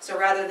VM. So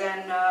rather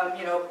than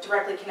you know,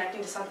 directly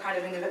connecting to some kind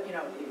of, you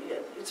know,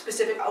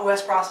 specific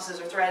OS processes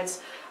or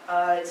threads,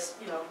 it's,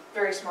 you know,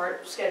 very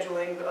smart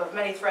scheduling of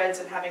many threads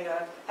and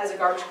has a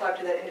garbage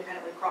collector that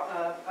independently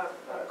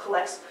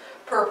collects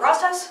per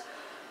process.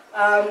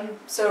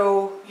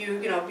 So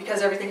you know,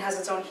 because everything has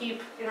its own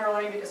heap in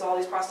Erlang, because all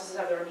these processes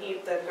have their own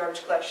heap, then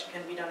garbage collection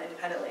can be done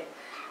independently.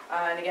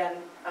 And again,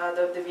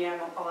 the VM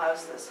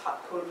allows this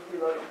hot code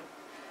reloading.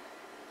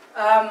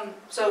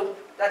 So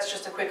that's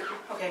just a quick,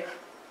 okay.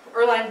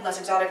 Erlang, less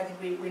exotic. I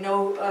think we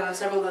know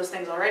several of those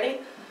things already.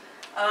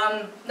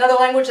 Another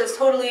language that's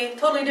totally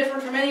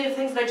different from any of the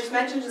things that I just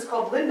mentioned is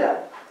called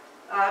Linda.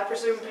 I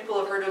presume people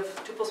have heard of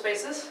tuple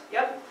spaces.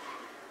 Yep.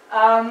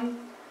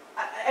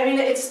 I mean,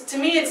 to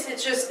me,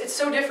 it's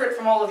so different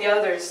from all of the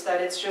others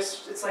that it's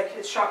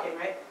shocking,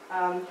 right?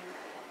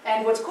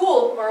 And what's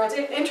cool, or what's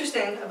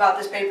interesting about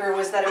this paper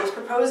was that it was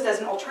proposed as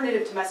an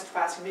alternative to message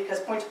passing because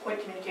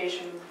point-to-point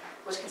communication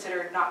was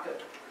considered not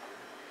good.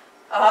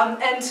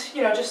 And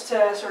just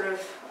to sort of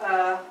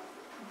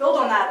build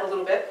on that a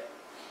little bit.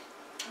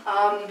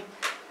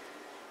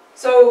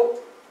 So,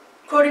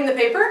 quoting the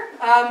paper,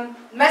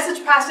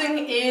 message passing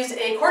is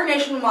a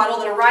coordination model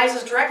that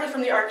arises directly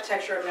from the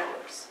architecture of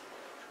networks.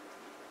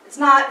 It's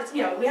not,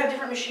 we have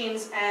different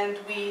machines and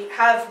we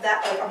have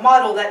that, like, a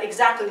model that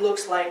exactly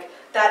looks like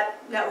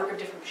that network of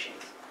different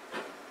machines.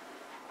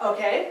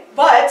 Okay,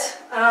 but,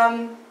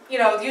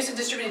 the use of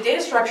distributed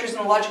data structures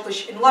in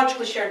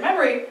logically shared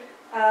memory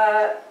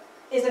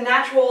is a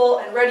natural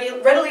and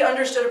readily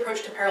understood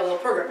approach to parallel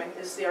programming,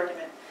 is the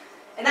argument.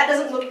 And that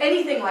doesn't look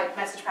anything like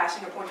message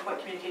passing or point-to-point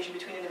communication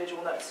between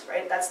individual nodes,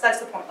 right? That's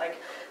the point. Like,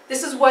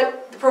 this is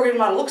what the programming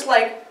model looks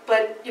like,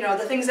 but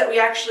the things that we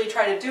actually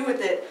try to do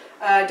with it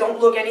don't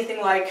look anything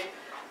like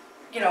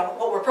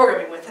what we're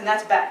programming with, and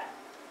that's bad.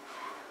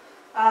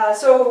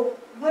 So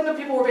Linda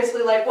people were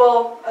basically like,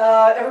 well,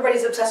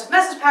 everybody's obsessed with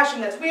message passing.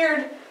 That's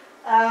weird.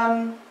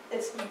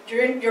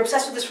 You're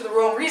obsessed with this for the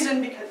wrong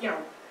reason, because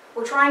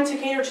we're trying to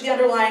cater to the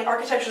underlying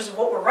architectures of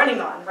what we're running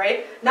on,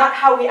 right? Not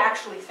how we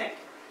actually think.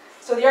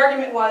 So the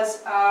argument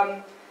was,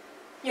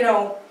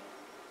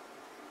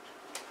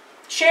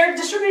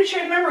 distributed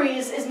shared memory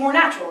is more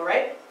natural,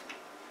 right?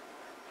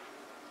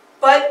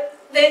 But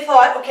they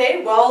thought,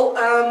 okay, well,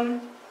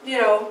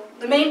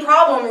 the main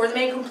problem or the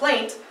main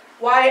complaint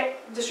why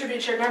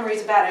distributed shared memory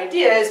is a bad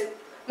idea is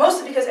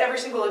mostly because every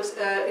single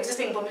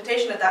existing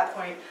implementation at that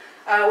point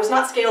was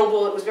not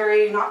scalable, it was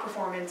very not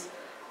performant.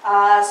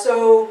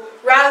 So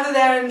rather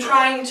than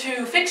trying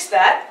to fix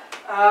that,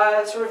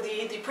 sort of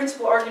the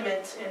principal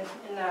argument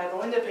in the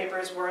Linda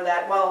papers were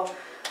that, well,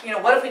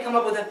 what if we come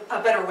up with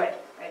a better way,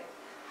 right?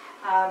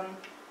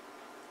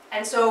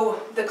 And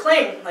so the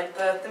claim, like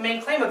the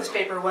main claim of this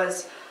paper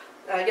was,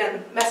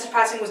 again, message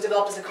passing was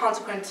developed as a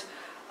consequence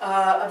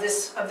of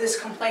this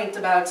complaint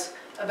about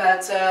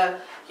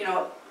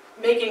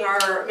making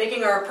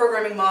our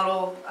programming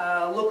model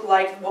look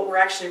like what we're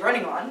actually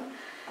running on.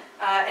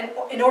 And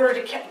in order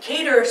to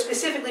cater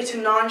specifically to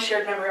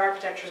non-shared memory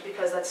architectures,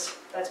 because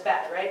that's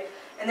bad, right?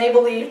 And they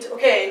believed,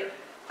 okay,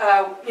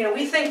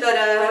 we think that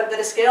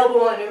a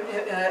scalable and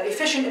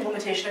efficient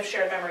implementation of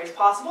shared memory is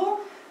possible,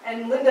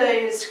 and Linda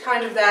is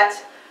kind of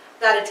that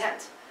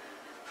attempt.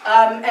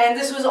 And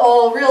this was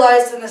all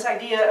realized in this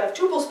idea of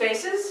tuple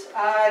spaces.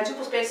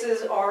 Tuple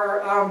spaces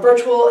are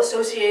virtual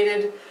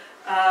associated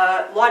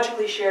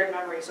logically shared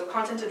memory, so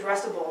content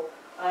addressable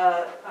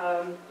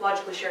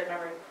logically shared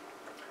memory.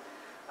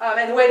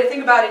 And the way to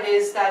think about it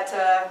is that,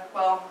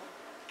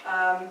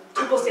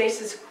 tuple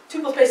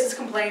spaces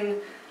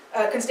contain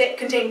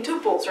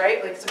tuples,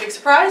 right? Like, it's a big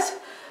surprise.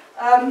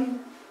 The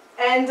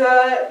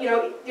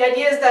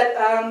idea is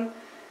that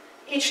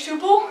each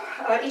tuple,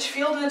 each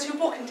field in a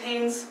tuple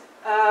contains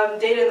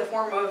data in the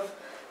form of,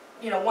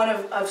 one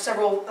of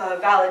several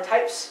valid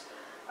types.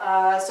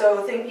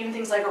 So even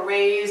things like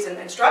arrays and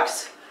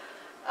structs.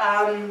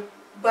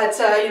 But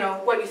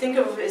what you think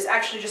of is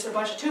actually just a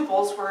bunch of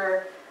tuples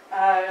where,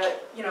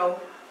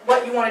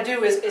 what you want to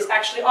do is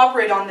actually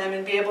operate on them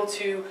and be able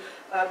to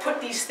put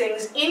these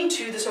things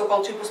into the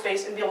so-called tuple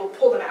space and be able to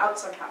pull them out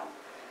somehow.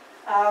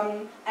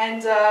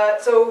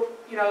 So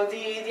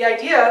the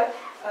idea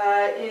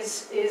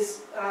is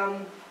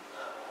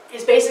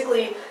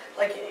basically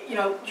like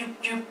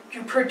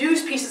you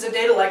produce pieces of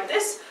data like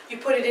this, you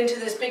put it into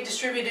this big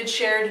distributed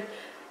shared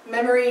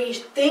memory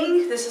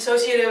thing, this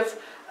associative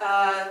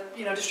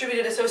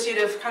distributed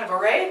associative kind of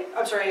array.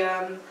 I'm sorry,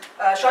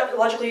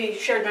 logically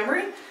shared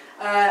memory,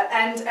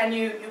 and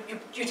you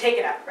take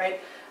it out, right?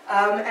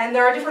 And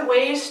there are different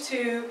ways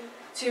to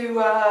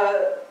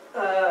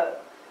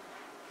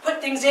put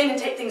things in and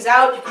take things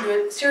out. You can do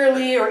it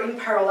serially or in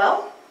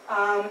parallel.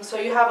 So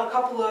you have a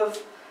couple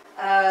of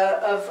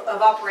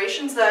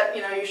operations that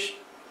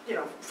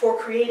for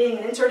creating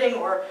and inserting,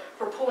 or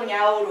for pulling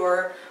out,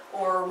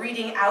 or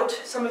reading out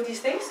some of these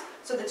things.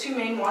 So the two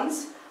main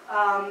ones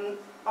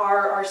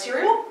are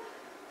serial.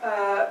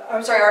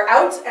 Are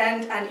out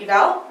and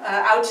eval.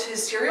 Out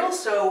is serial,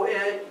 so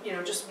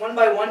just one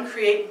by one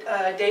create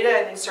data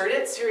and insert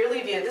it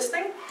serially via this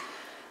thing.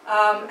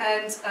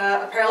 And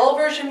a parallel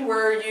version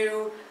where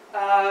you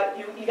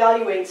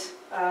evaluate,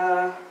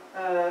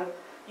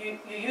 you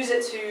use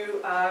it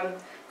to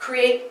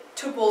create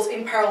tuples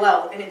in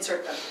parallel and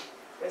insert them,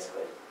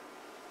 basically.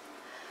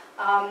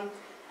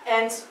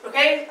 And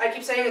okay, I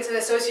keep saying it's an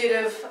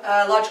associative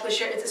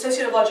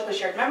logically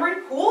shared memory.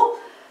 Cool.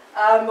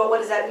 But what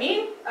does that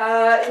mean?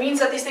 It means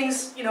that these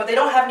things, they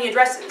don't have any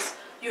addresses.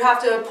 You have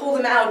to pull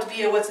them out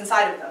via what's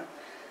inside of them.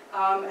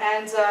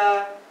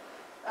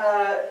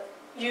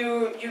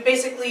 You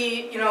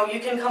basically, you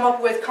can come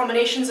up with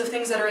combinations of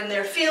things that are in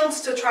their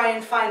fields to try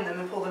and find them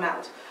and pull them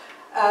out.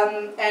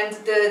 And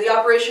the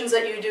operations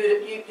that you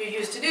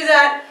use to do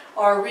that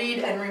are read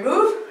and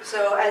remove.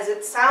 So as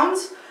it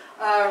sounds,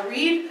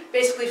 read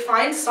basically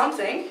finds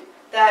something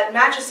that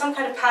matches some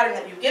kind of pattern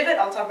that you give it.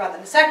 I'll talk about that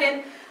in a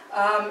second.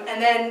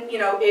 And then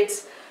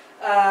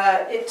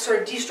it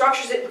sort of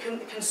destructures it and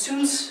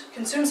consumes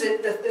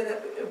it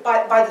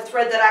by the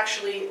thread that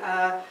actually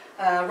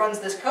runs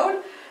this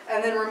code.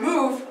 And then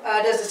remove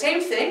does the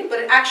same thing, but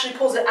it actually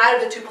pulls it out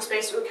of the tuple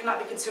space so it cannot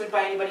be consumed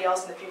by anybody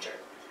else in the future.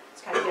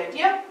 That's kind of the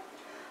idea.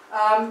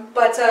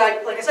 But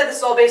like I said, this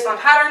is all based on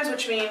patterns,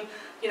 which mean,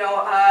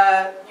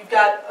 you've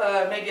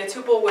got maybe a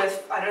tuple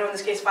with, I don't know, in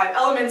this case 5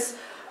 elements.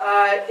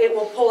 It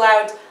will pull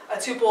out a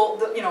tuple,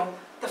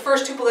 the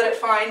first tuple that it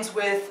finds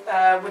with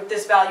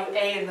this value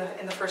A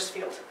in the first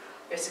field,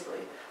 basically.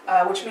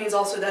 Which means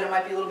also that it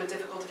might be a little bit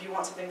difficult if you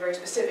want something very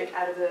specific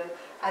out of the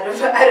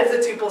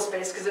tuple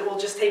space, because it will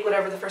just take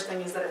whatever the first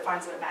thing is that it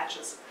finds that it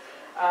matches,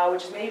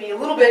 which is maybe a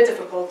little bit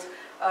difficult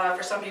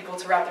for some people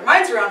to wrap their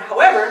minds around.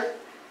 However,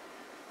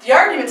 the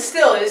argument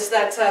still is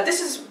that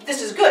this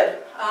is good,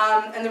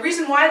 and the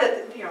reason why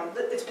that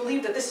it's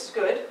believed that this is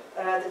good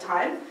at the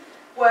time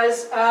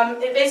was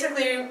it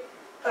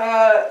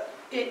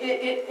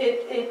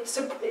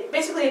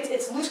basically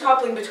it's loose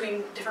coupling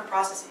between different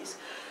processes.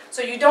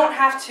 So you don't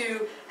have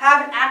to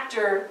have an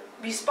actor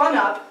be spun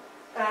up,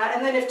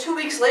 and then if 2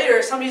 weeks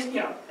later somebody's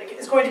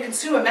is going to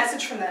consume a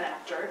message from that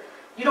actor,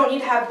 you don't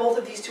need to have both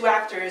of these two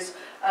actors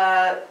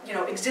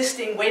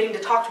existing, waiting to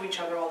talk to each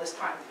other all this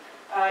time.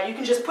 You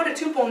can just put a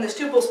tuple in this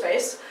tuple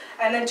space,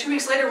 and then 2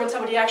 weeks later, when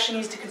somebody actually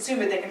needs to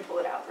consume it, they can pull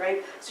it out,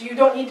 right? So you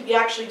don't need to be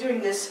actually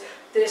doing this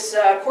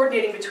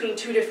coordinating between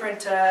two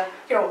different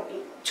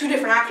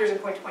actors in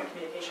point-to-point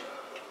communication.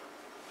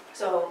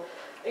 So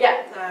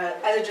yeah,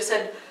 as I just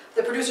said,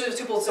 the producers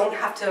of tuples don't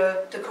have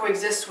to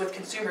coexist with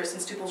consumers,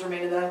 since tuples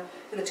remain in the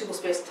tuple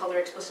space until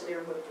they're explicitly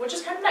removed, which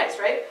is kind of nice,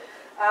 right?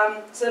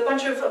 So a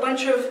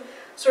bunch of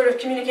sort of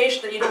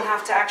communication that you don't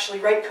have to actually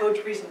write code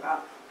to reason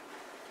about.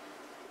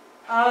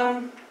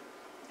 And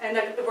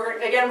we're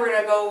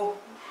going to go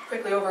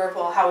quickly over,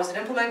 well, how is it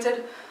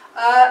implemented?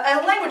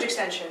 A language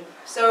extension.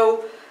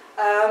 So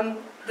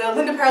the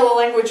Linda parallel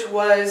language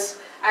was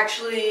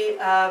actually,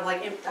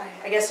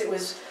 I guess it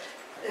was,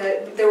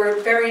 there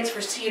were variants for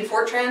C and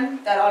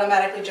Fortran that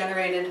automatically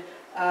generated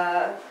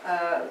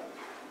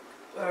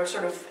or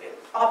sort of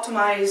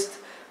optimized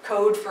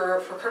code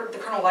for the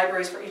kernel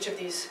libraries for each of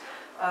these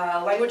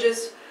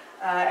languages.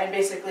 And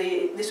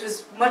basically, this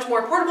was much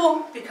more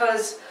portable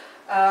because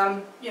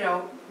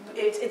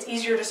it's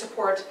easier to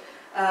support,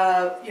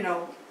 it's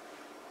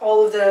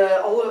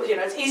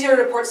easier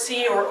to port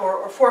C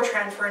or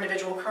Fortran for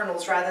individual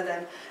kernels rather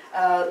than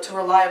to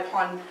rely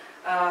upon,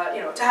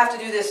 to have to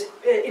do this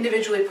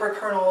individually per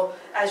kernel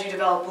as you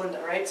develop Linda,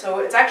 right? So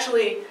it's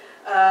actually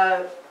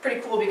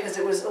pretty cool because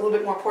it was a little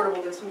bit more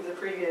portable than some of the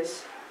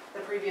previous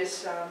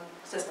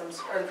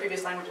systems or the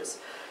previous languages.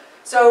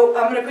 So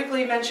I'm going to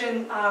quickly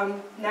mention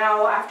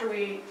now, after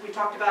we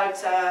talked about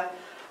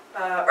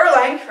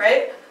Erlang,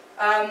 right?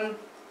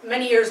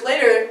 Many years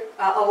later,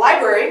 a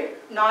library,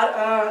 not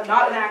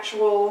an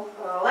actual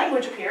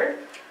language, appeared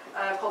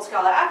called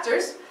Scala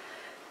Actors,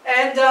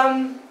 and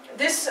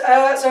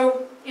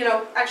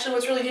actually,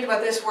 what's really neat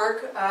about this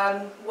work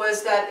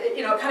was that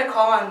it kind of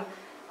caught on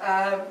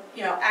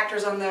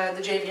actors on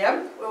the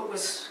JVM. It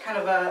was kind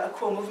of a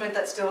cool movement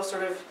that still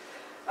sort of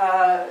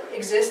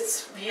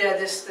exists via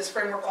this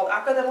framework called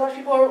Akka that a lot of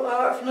people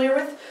are familiar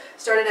with.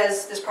 Started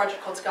as this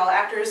project called Scala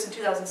Actors in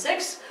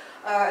 2006,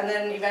 and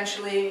then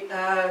eventually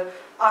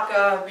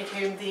Akka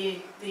became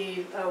the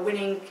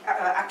winning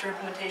actor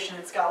implementation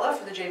in Scala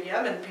for the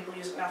JVM, and people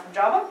use it now from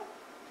Java.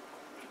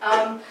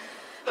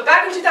 But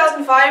back in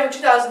 2005 or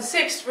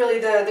 2006, really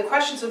the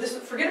question, so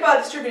forget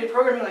about distributed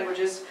programming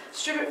languages,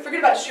 forget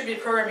about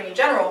distributed programming in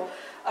general.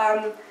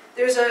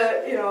 There's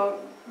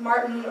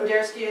Martin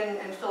Odersky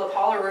and Philip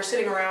Haller were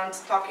sitting around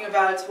talking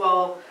about,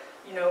 well,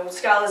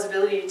 Scala's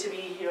ability to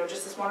be,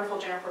 just this wonderful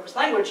general purpose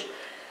language.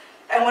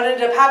 And what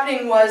ended up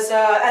happening was,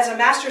 as a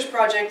master's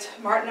project,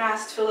 Martin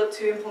asked Philip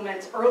to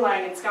implement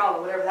Erlang in Scala,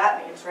 whatever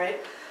that means,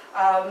 right?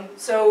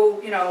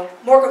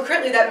 More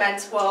concretely, that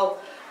meant, well,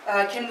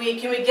 can we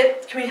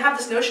have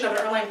this notion of an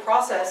Erlang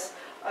process,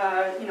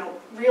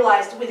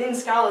 realized within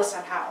Scala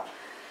somehow?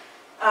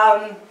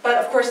 But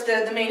of course,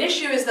 the main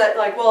issue is that,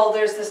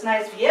 there's this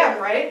nice VM,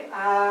 right?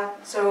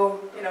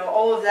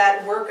 All of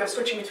that work of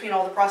switching between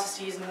all the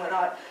processes and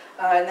whatnot,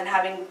 and then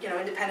having,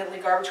 independently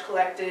garbage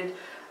collected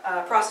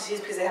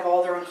processes because they have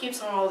all their own heaps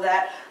and all of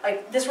that.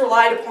 This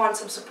relied upon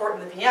some support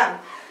in the VM.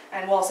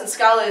 And since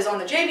Scala is on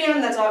the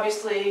JVM, that's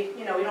obviously,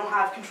 we don't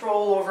have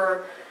control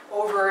over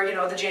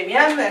the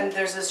JVM, and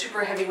there's a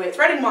super heavyweight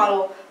threading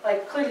model.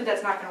 Clearly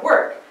that's not going to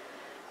work.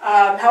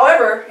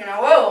 However,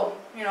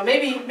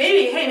 maybe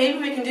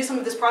we can do some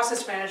of this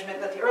process management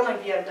that the Erlang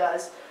VM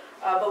does,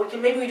 but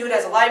maybe we do it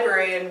as a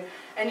library,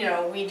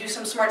 and we do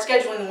some smart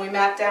scheduling, and we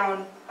map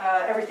down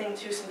everything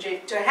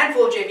to a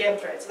handful of JVM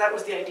threads. So that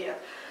was the idea,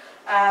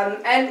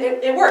 and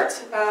it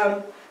worked.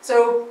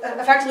 So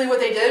effectively, what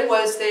they did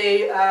was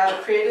they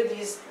created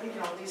these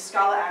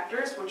Scala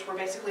actors, which were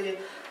basically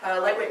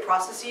lightweight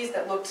processes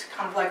that looked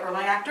kind of like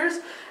Erlang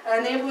actors,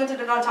 and they implemented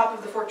it on top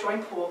of the fork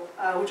join pool,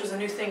 which was a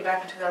new thing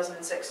back in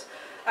 2006.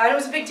 And it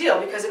was a big deal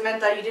because it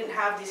meant that you didn't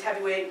have these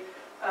heavyweight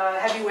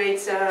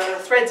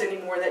threads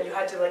anymore that you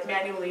had to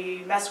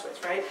manually mess with,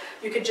 right?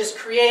 You could just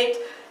create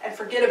and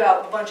forget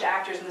about a bunch of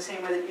actors in the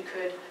same way that you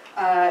could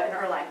in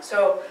Erlang.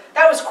 So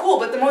that was cool,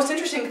 but the most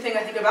interesting thing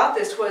I think about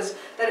this was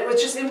that it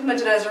was just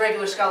implemented as a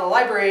regular Scala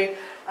library,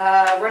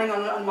 running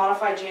on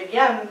unmodified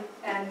JVM,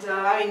 and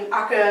I mean,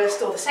 Akka is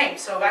still the same,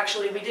 so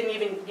actually we didn't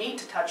even need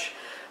to touch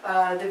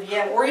the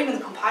VM or even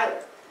the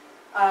compiler.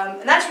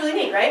 And that's really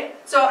neat, right?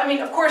 So, I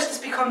mean, of course, this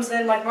becomes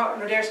then like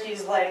Martin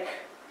Rodersky's like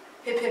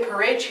hip hip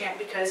hooray chant,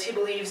 because he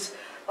believes,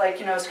 like,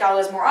 you know, Scala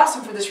is more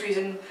awesome for this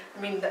reason.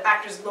 I mean, the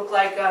actors look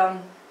like,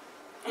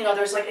 you know,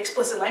 there's like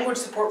explicit language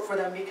support for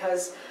them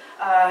because,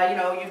 you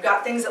know, you've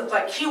got things that look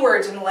like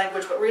keywords in the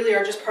language, but really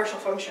are just partial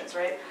functions,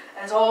 right?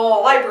 And it's all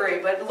a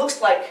library, but it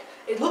looks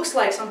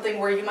like something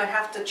where you might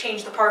have to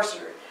change the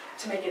parser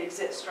to make it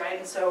exist, right?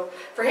 And so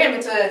for him,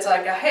 it's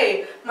like a,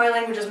 hey, my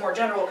language is more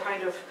general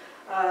kind of,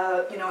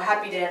 you know,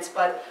 happy dance.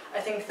 But I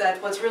think that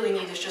what's really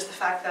neat is just the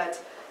fact that,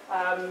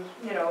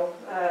 you know,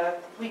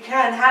 we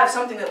can have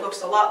something that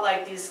looks a lot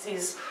like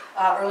these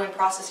Erlang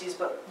processes,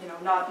 but, you know,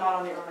 not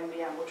on the Erlang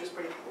VM, which is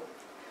pretty cool.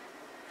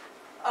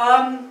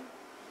 Cloud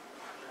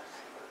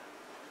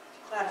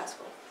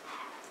Haskell.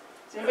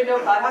 Does anybody know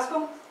Cloud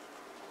Haskell?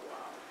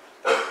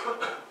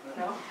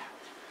 No?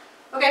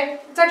 Okay,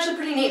 it's actually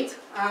pretty neat.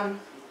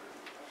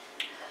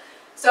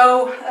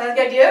 So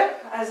the idea,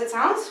 as it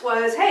sounds,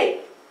 was,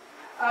 hey,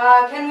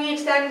 can we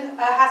extend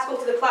Haskell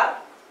to the cloud?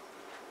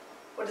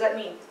 What does that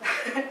mean?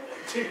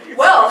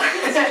 Well,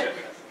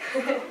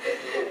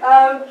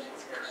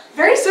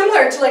 very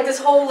similar to like this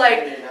whole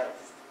like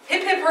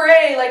hip hip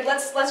hooray, like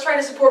let's try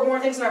to support more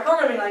things in our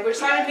programming language.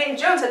 Simon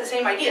Peyton-Jones had the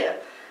same idea.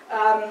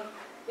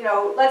 You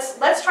know,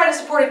 let's try to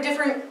support a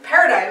different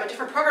paradigm, a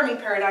different programming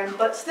paradigm,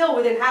 but still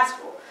within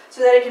Haskell,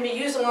 so that it can be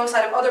used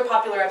alongside of other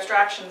popular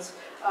abstractions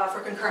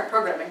for concurrent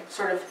programming.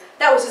 Sort of,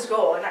 that was his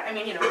goal. And I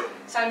mean, you know,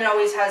 Simon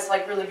always has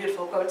like really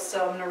beautiful quotes,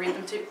 so I'm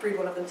going to read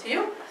one of them to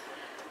you.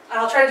 And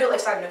I'll try to do it like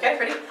Simon, okay?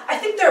 Ready? I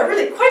think there are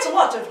really quite a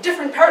lot of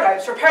different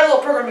paradigms for parallel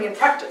programming in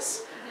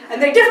practice.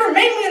 And they differ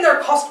mainly in their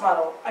cost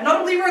model. I'm not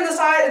a believer in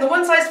the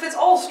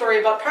one-size-fits-all story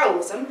about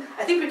parallelism.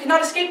 I think we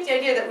cannot escape the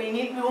idea that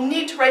we will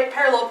need to write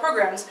parallel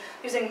programs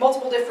using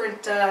multiple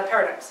different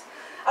paradigms.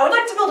 I would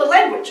like to build a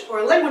language, or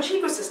a language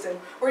ecosystem,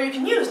 where you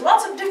can use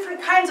lots of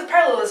different kinds of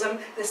parallelism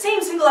in the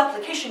same single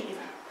application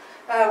even.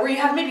 Where you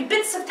have maybe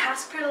bits of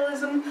task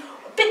parallelism,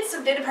 bits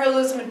of data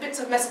parallelism, and bits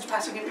of message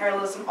passing in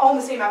parallelism, all in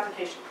the same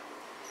application.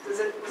 Was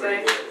that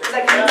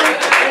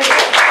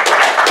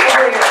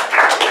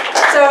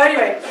So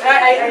anyway,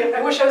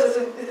 I wish I was as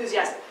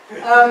enthusiastic.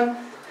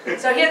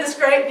 So he had this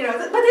great, you know,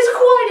 but this is a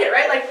cool idea,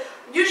 right? Like,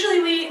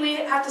 usually we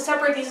have to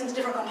separate these into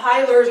different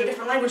compilers or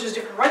different languages,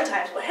 different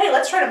runtimes, but hey,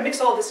 let's try to mix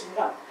all this in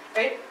one,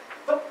 right?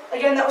 But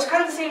again, that was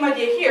kind of the same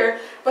idea here,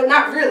 but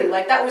not really.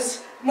 Like, that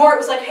was more, it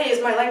was like, hey, is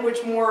my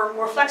language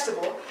more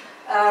flexible?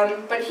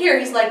 But here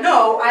he's like,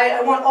 no,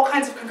 I want all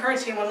kinds of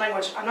concurrency in one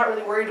language. I'm not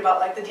really worried about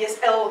like the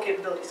DSL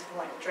capabilities of the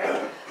language,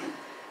 right?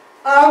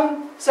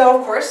 So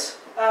of course,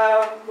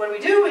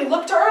 what do? We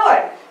look to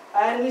Erlang,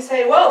 and we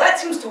say, well, that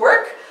seems to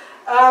work.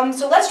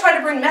 So let's try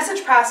to bring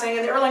message passing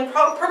and the Erlang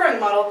programming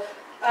model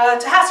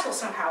to Haskell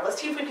somehow.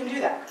 Let's see if we can do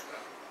that.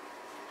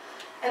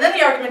 And then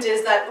the argument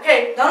is that,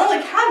 okay, not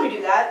only can we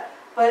do that,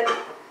 but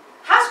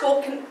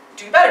Haskell can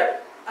do better.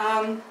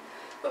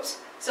 Whoops.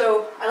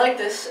 So I like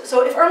this.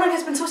 So if Erlang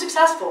has been so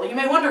successful, you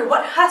may wonder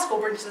what Haskell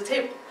brings to the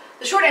table.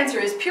 The short answer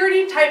is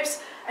purity,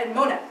 types, and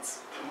monads.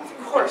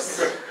 Of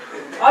course,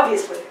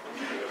 obviously.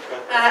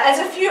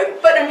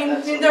 But I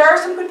mean, there are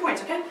some good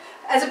points, okay?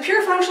 As a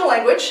pure functional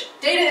language,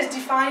 data is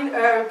defined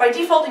by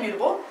default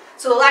immutable,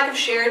 so the lack of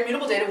shared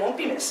mutable data won't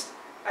be missed.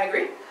 I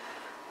agree.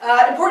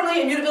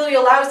 Importantly, immutability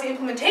allows the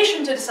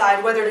implementation to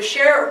decide whether to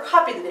share or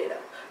copy the data.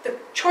 The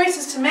choice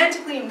is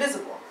semantically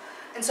invisible,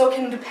 and so it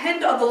can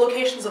depend on the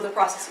locations of the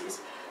processes.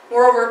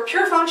 Moreover,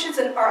 pure functions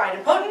are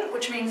idempotent,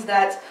 which means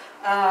that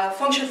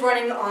functions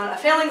running on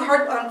failing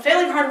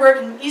hardware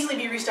can easily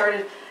be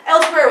restarted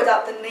elsewhere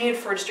without the need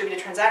for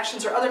distributed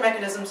transactions or other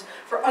mechanisms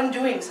for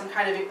undoing some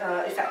kind of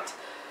effect.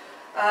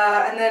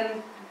 And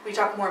then we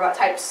talk more about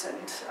types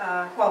and,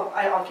 well,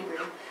 I'll keep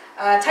reading.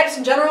 Types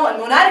in general and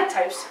monadic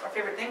types, our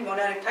favorite thing,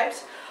 monadic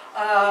types,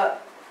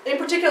 in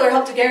particular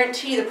help to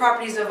guarantee the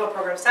properties of a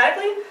program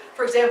statically.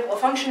 For example, a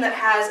function that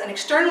has an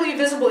externally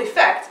visible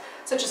effect,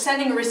 such as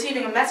sending or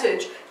receiving a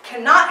message,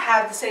 cannot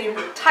have the same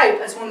type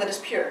as one that is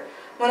pure.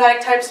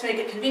 Monadic types make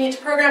it convenient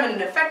to program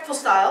in an effectful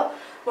style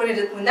when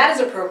that is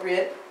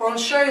appropriate, while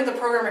ensuring that the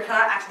programmer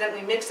cannot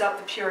accidentally mix up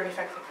the pure and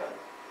effectful code.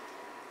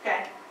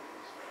 Okay.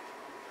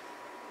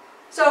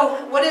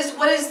 So what is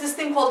this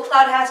thing called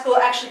Cloud Haskell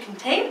actually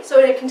contain? So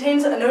it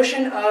contains a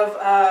notion of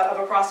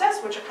a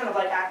process, which are kind of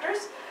like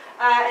actors.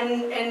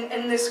 And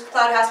in this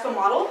Cloud Haskell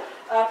model,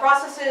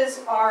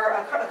 processes are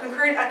a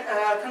concurrent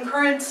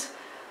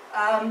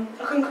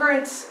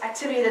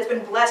activity that's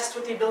been blessed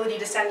with the ability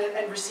to send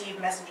and receive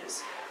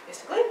messages,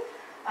 basically.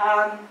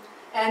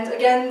 And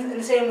again, in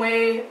the same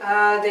way,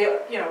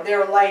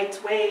 they're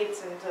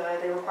lightweight and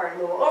they require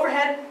little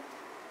overhead.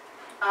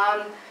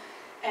 I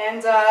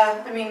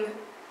mean,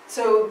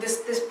 so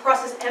this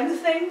process M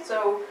thing,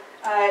 so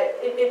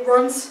it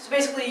runs. So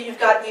basically, you've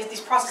got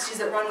these processes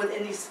that run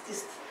within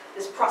this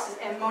this process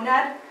M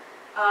monad.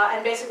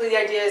 And basically the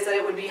idea is that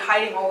it would be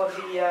hiding all of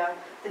the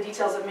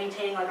details of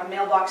maintaining like a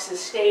mailbox's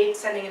state,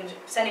 sending and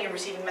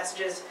receiving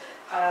messages,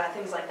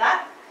 things like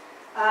that.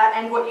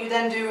 And what you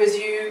then do is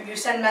you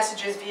send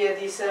messages via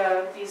these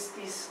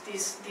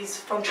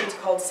functions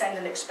called send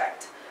and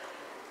expect.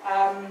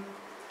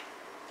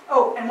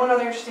 Oh, and one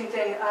other interesting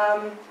thing.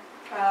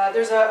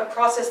 There's a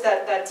process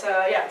that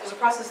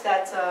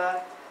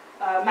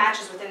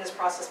matches within this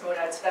process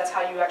monad, so that's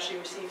how you actually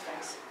receive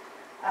things.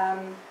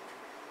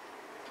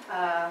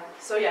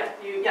 So yeah,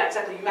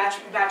 exactly. You match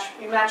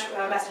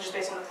messages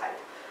based on the type,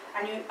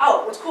 and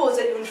what's cool is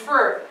that you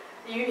infer.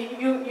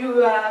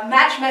 You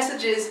match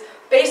messages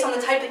based on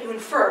the type that you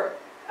infer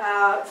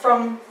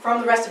from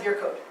the rest of your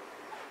code.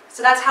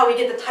 So that's how we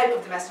get the type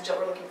of the message that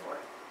we're looking for.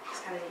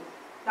 It's kind of neat.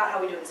 Not how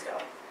we do it in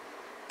Scala.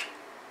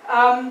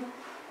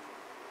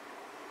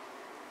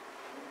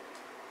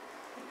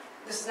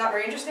 This is not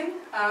very interesting,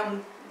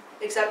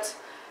 except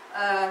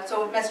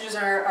so messages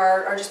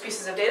are just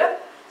pieces of data.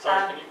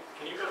 Sorry,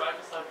 can you go back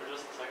a slide for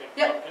just a second?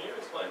 Yeah. Can you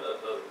explain the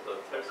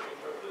type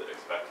signature of the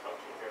expect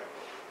function here?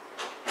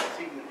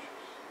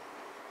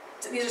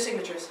 Signatures. These are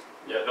signatures.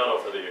 Yeah, no,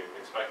 for the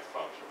expect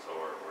function. So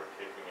we're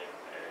taking in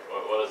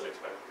a what does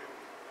expect do?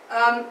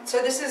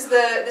 So this is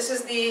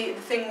the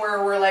thing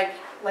where we're like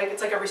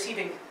it's like a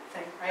receiving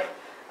thing, right?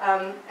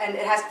 And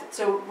it has to,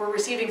 so we're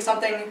receiving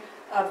something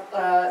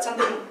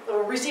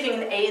we're receiving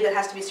an A that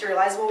has to be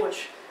serializable,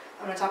 which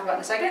I'm going to talk about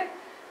in a second.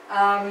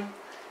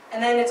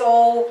 And then it's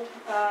all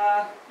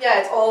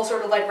it's all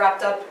sort of like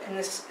wrapped up in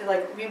this,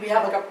 like we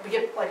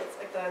get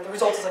the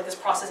result is like this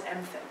process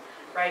M thing,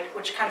 right?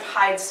 Which kind of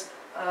hides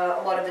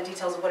a lot of the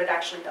details of what it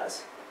actually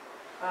does.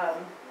 I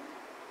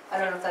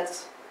don't know if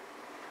that's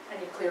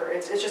any clearer.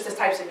 It's just this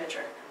type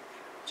signature.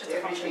 Just a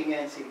function. Everything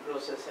ends in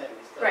process M.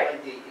 Is that Right.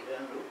 like the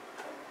event loop?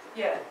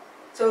 Yeah.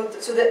 So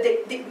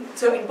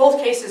in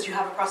both cases you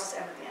have a process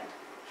M at the end.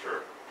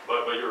 Sure,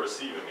 but you're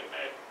receiving an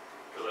A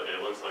because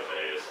it looks like the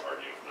A is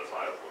arguing for the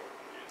file.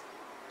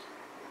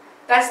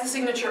 That's the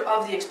signature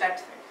of the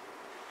expect thing.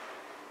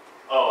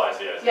 Oh, I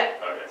see. Yeah.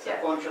 Okay. It's a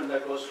function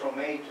that goes from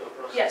A to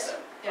process Yes.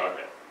 M. Yeah.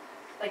 Okay.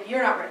 Like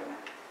you're not writing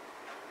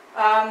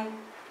that.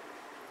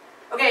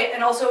 Okay,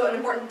 and also an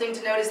important thing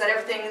to note is that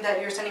everything that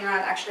you're sending around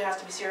actually has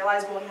to be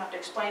serializable, and you have to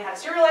explain how to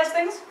serialize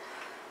things.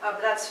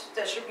 But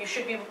you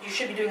should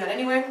be doing that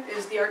anyway,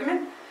 is the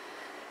argument.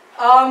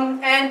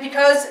 And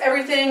because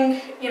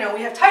everything,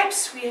 we have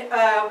types,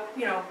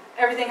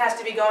 everything has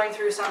to be going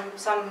through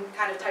some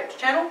kind of typed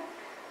channel.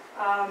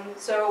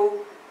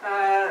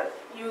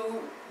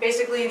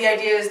 Basically the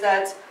idea is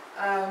that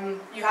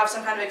you have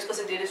some kind of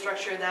explicit data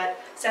structure that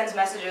sends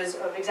messages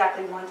of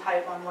exactly one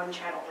type on one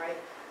channel, right?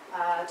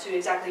 To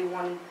exactly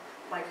one,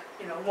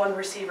 one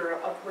receiver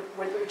of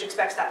which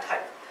expects that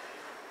type.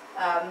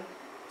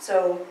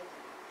 So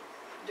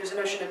there's a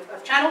notion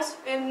of channels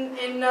in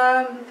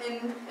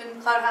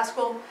Cloud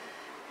Haskell,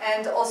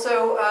 and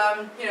also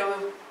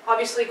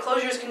obviously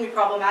closures can be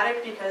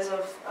problematic because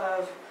of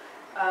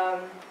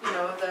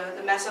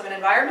the mess of an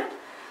environment.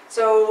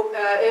 So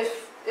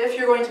if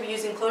you're going to be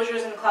using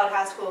closures in Cloud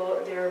Haskell,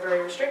 they're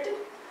very restricted,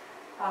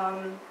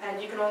 and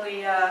you can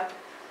only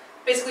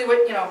basically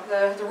what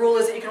the rule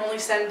is that you can only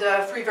send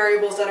free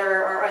variables that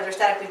are either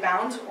statically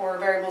bound or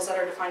variables that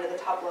are defined at the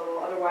top level.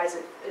 Otherwise,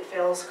 it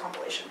fails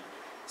compilation.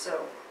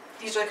 So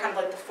these are kind of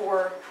like the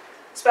four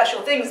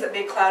special things that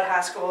make Cloud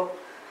Haskell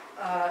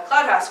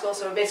Cloud Haskell.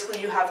 So basically,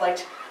 you have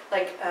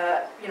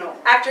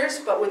actors,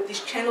 but with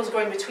these channels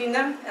going between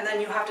them, and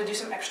then you have to do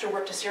some extra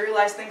work to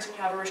serialize things, and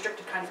you have a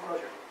restricted kind of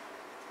closure.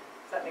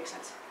 If that makes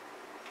sense.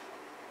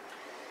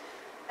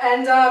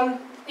 And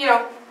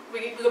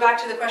we go back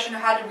to the question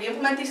of how did we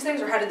implement these things,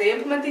 or how did they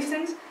implement these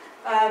things?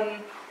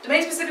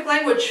 Domain-specific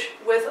language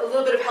with a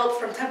little bit of help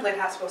from template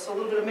Haskell, so a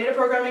little bit of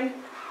meta-programming,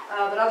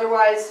 but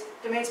otherwise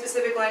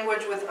domain-specific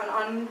language with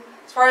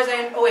as far as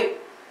I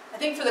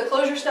think for the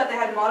closure stuff they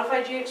had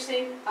modified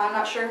GHC, I'm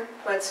not sure,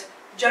 but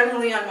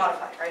generally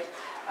unmodified, right?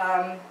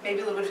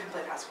 Maybe a little bit of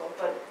template Haskell,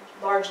 but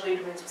largely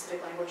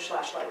domain-specific language /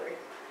 library.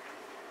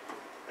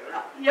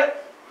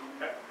 Yep.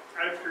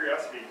 Out of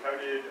curiosity, how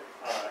did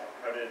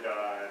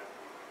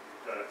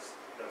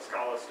the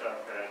Scala stuff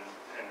and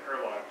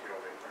Erlang deal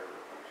with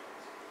private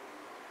functions?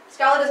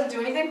 Scala doesn't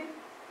do anything.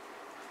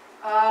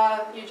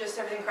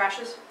 Everything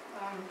crashes.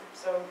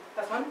 So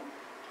have fun.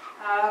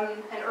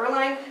 And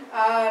Erlang,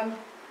 I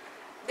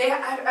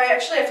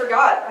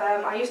forgot.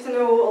 I used to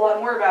know a lot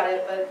more about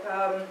it, but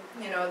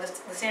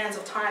the sands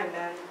of time,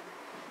 man,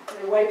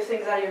 they wipe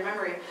things out of your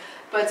memory.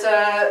 But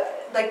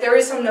there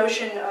is some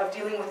notion of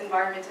dealing with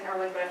environment in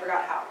Erlang, but I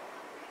forgot how.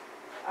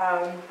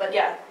 But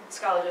yeah,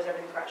 Scala does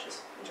everything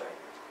crashes. Enjoy.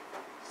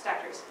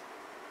 Stack trace.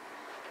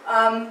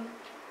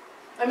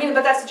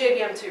 But that's the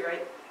JVM too,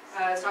 right?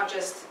 It's not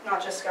just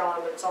Scala,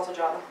 but it's also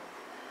Java.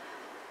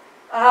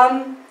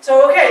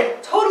 Okay,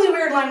 totally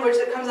weird language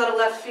that comes out of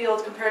left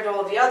field compared to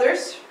all of the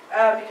others,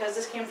 because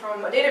this came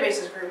from a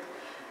databases group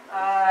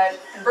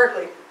in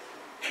Berkeley.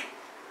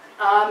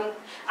 I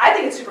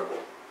think it's super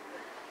cool.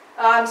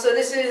 So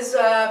this is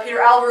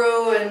Peter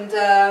Alvaro and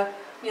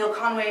Neil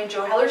Conway and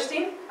Joe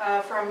Hellerstein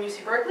from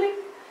UC Berkeley.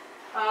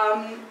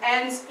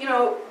 And you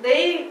know,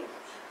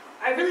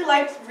 I really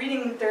liked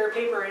reading their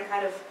paper and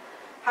kind of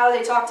how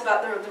they talked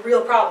about the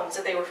real problems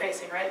that they were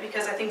facing, right?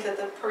 Because I think that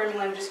the programming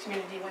languages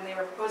community, when they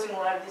were proposing a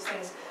lot of these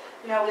things,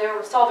 you know, they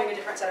were solving a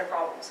different set of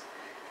problems.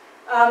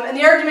 And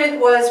the argument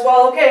was,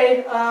 well,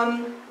 okay,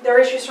 there are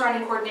issues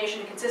surrounding coordination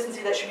and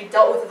consistency that should be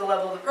dealt with at the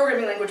level of the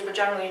programming language, but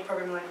generally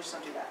programming languages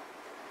don't do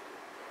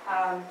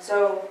that.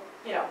 So,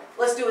 you know,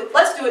 let's do it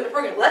in a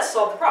program. Let's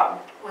solve the problem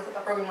with a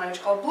programming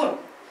language called Bloom.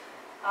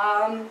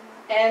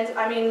 And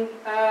I mean,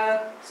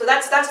 so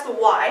that's the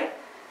why.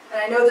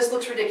 And I know this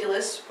looks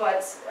ridiculous,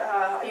 but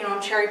you know,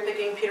 I'm cherry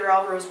picking Peter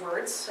Alvaro's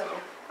words, so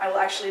I will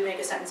actually make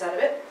a sentence out of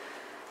it.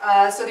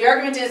 So the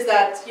argument is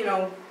that, you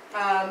know,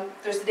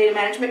 there's the data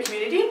management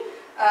community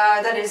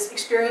that is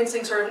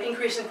experiencing sort of an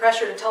increase in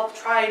pressure to help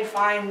try and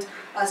find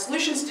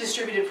solutions to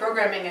distributed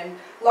programming, and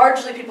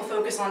largely people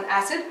focus on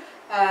ACID,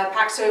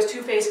 Paxos,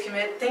 two-phase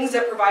commit, things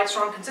that provide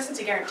strong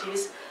consistency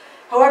guarantees.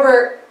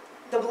 However,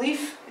 the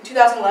belief in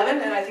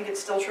 2011, and I think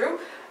it's still true,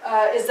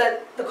 is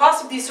that the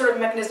cost of these sort of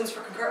mechanisms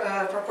for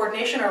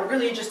coordination are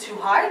really just too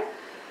high.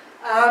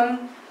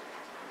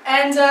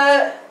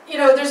 You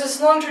know, there's this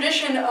long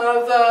tradition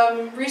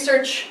of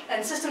research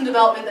and system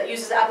development that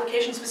uses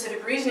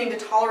application-specific reasoning to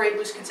tolerate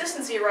loose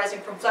consistency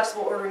arising from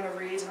flexible ordering of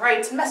reads and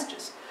writes and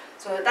messages.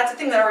 So that's a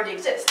thing that already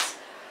exists.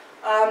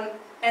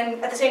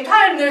 And at the same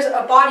time, there's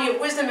a body of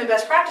wisdom and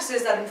best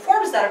practices that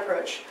informs that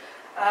approach.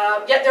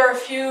 Yet there are a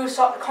few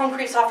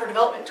concrete software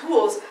development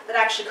tools that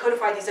actually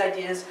codify these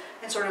ideas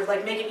and sort of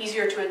like make it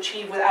easier to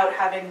achieve without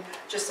having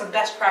just some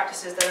best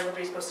practices that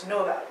everybody's supposed to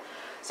know about.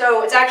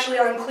 So it's actually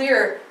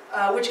unclear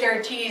which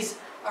guarantees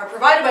are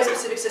provided by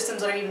specific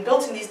systems that are even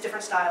built in these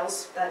different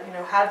styles that, you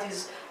know, have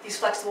these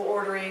flexible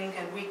ordering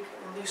and weak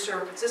or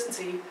looser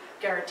consistency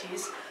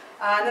guarantees.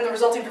 And then the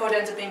resulting code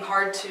ends up being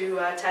hard to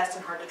test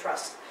and hard to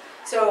trust.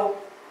 So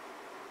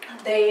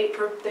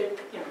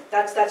you know,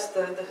 that's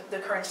the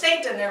current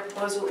state, and their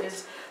proposal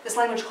is this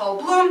language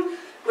called Bloom,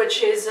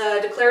 which is a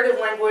declarative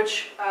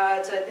language.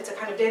 It's a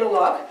kind of data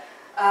log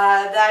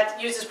that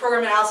uses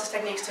program analysis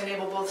techniques to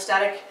enable both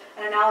static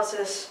and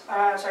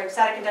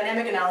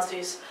dynamic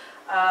analyses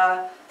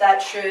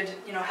that should,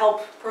 you know,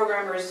 help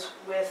programmers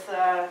with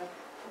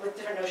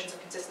different notions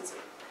of consistency.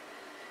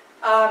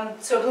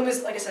 So Bloom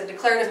is, like I said,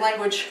 declarative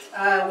language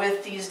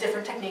with these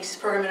different techniques,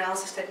 program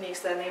analysis techniques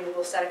that enable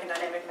both static and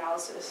dynamic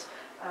analysis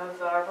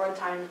of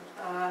runtime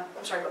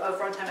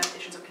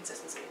annotations of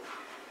consistency.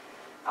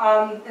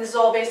 This is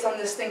all based on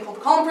this thing called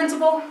the column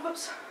principle,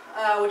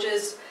 which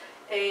is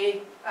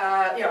a,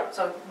 you know,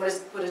 so what is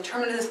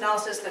determined in this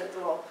analysis that,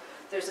 well,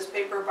 there's this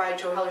paper by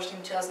Joe Hellerstein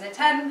in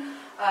 2010,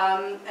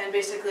 and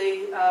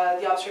basically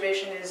the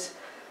observation is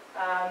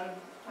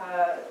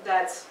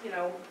that, you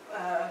know,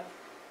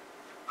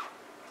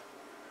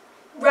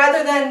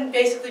 rather than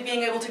basically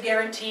being able to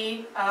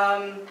guarantee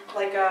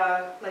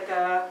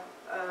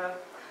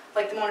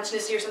like the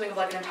monotonicity or something of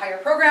like an entire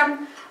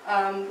program,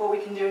 what we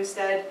can do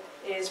instead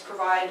is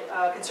provide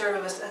a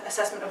conservative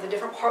assessment of the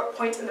different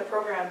points in the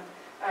program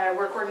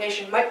where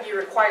coordination might be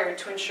required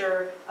to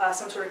ensure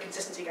some sort of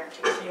consistency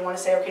guarantee. So you want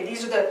to say, okay,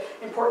 these are the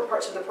important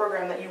parts of the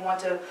program that you want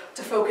to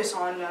focus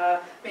on,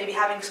 maybe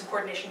having some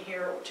coordination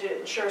here to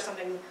ensure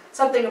something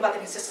about the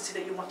consistency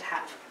that you want to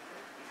have.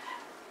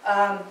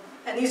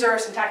 And these are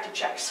syntactic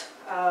checks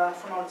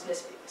for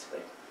monotonicity,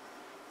 basically.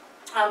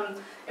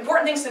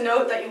 Important things to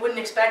note that you wouldn't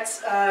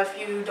expect if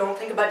you don't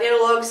think about data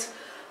logs.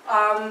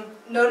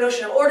 No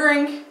notion of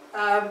ordering.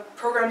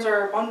 Programs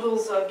are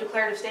bundles of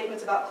declarative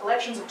statements about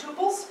collections of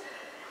tuples.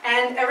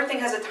 And everything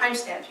has a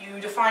timestamp. You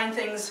define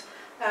things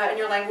in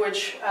your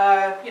language,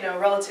 you know,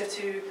 relative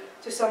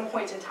to some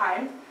point in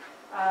time.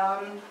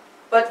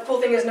 But the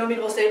cool thing is no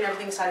mutable state and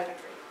everything is side effect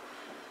free.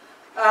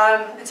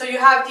 And so you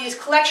have these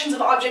collections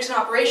of objects and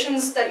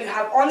operations that you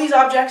have on these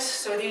objects.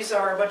 So these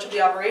are a bunch of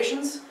the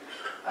operations.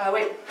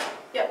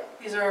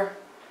 These are.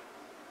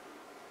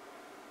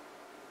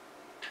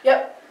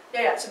 Yep.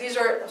 Yeah. So these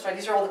are. I'm sorry.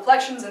 These are all the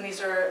collections, and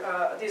these are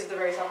the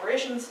various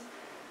operations.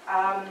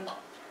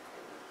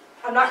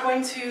 I'm not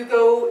going to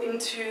go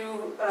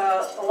into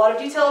a lot of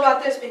detail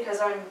about this because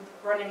I'm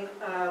running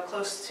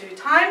close to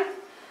time.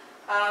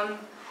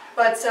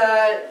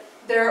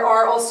 There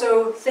are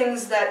also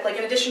things that, like,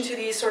 in addition to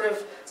these sort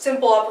of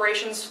simple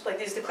operations, like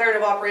these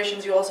declarative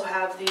operations, you also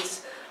have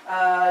these,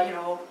 you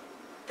know,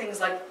 things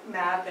like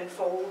map and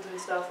fold and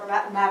stuff, or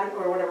map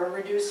or whatever,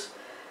 reduce,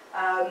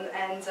 you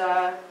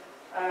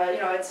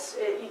know,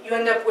 you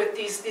end up with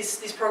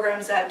these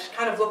programs that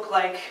kind of look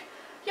like,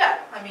 yeah,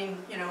 I mean,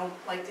 you know,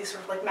 like these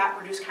sort of like map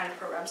reduce kind of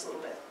programs a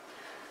little bit,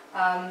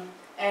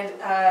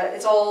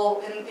 it's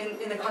all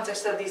in the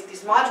context of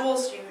these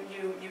modules.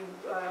 You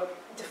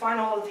define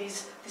all of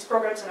these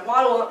programs in a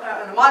module,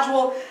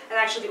 and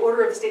actually the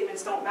order of the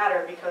statements don't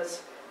matter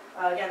because,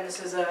 again,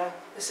 this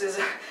is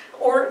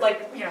order,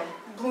 like, you know,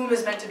 Bloom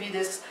is meant to be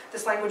this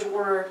language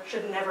order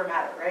should never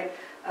matter, right?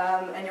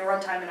 And your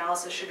runtime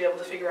analysis should be able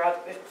to figure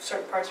out if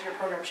certain parts of your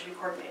program should be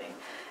coordinating.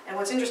 And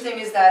what's interesting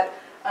is that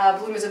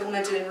Bloom is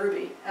implemented in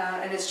Ruby,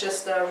 and it's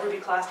just a Ruby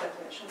class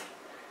definition.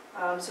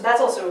 So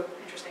that's also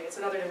interesting. It's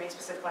another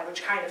domain-specific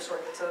language, kind of,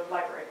 sort of. It's a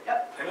library.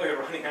 Yep. I know you're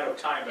running out of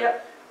time, but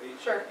Yep.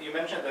 Sure. You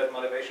mentioned that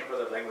motivation for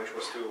that language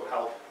was to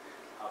help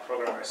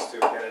programmers to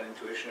get an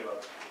intuition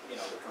about,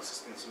 the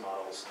consistency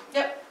models.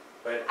 Yep.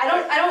 But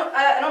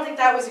I don't think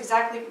that was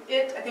exactly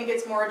it. I think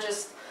it's more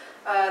just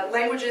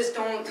languages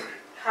don't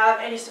have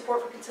any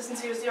support for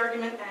consistency was the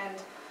argument,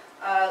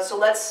 and so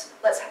let's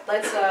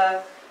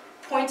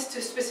point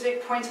to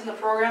specific points in the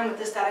program with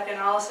this static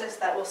analysis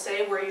that will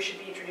say where you should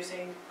be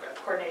introducing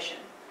coordination.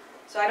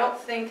 So I don't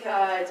think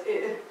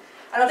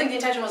I don't think the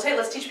intention was, hey,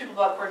 let's teach people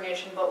about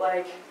coordination, but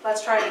like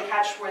let's try to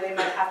catch where they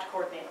might have to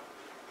coordinate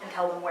and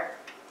tell them where.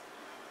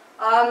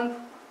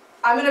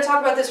 I'm going to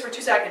talk about this for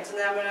 2 seconds, and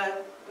then I'm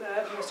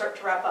going to start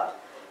to wrap up.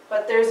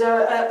 But there's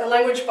a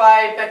language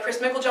by Chris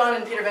Mickeljohn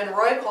and Peter Van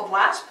Roy called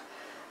LASP.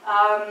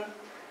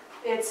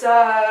 It's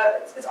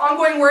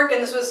ongoing work,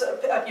 and this was a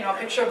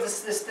picture of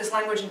this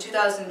language in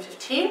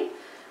 2015.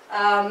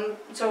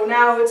 So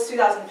now it's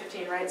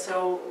 2015, right?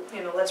 So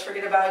let's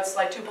forget about it's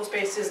like tuple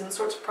spaces and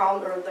sorts of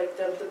problems, or like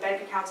the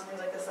bank accounts and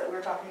things like this that we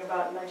were talking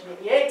about in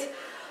 1988.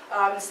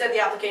 Instead, the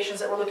applications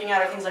that we're looking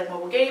at are things like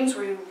mobile games,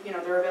 where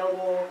they're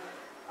available,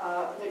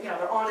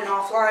 they're on and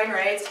offline,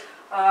 right?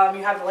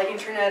 You have like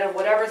Internet of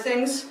whatever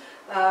things.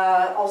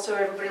 Also,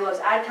 everybody loves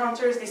ad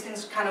counters. These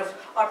things kind of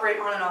operate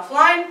on and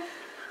offline.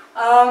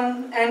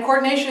 And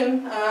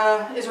coordination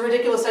is a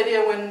ridiculous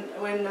idea when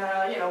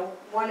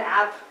one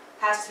app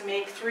has to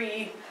make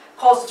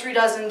calls to 3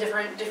 dozen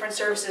different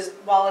services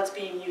while it's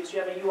being used. You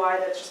have a UI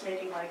that's just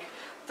making like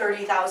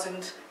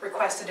 30,000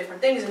 requests to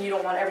different things, and you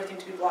don't want everything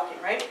to be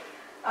blocking, right?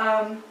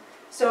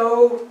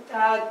 So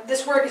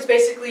this work is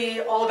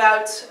basically all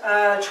about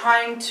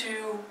trying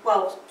to,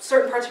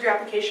 certain parts of your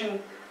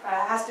application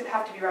have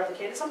to be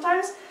replicated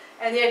sometimes.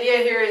 And the idea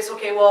here is,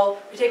 okay,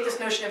 well, we take this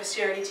notion of a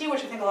CRDT,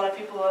 which I think a lot of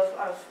people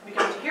have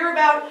begun to hear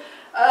about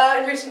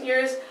in recent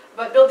years,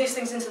 but build these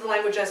things into the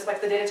language as like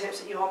the data types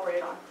that you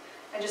operate on.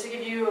 And just to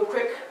give you a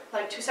quick,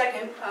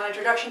 2-second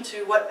introduction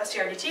to what a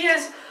CRDT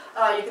is,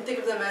 you can think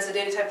of them as a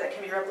data type that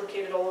can be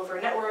replicated all over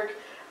a network.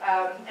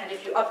 And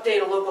if you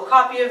update a local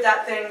copy of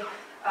that thing,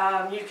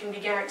 you can be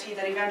guaranteed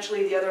that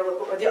eventually the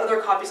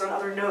other copies on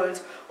other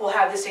nodes will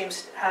have the same,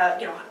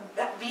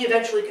 be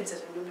eventually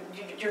consistent.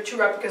 Your 2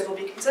 replicas will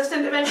be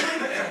consistent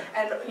eventually,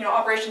 and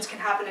operations can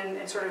happen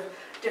in sort of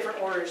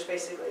different orders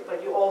basically,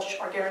 but you all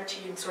are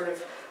guaranteed sort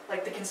of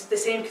like the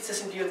same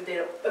consistent view of the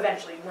data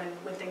eventually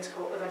when things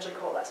eventually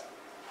coalesce.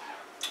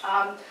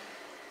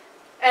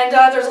 And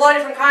there's a lot of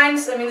different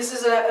kinds. I mean, this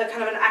is a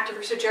kind of an active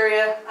research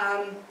area,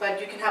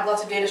 but you can have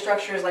lots of data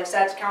structures like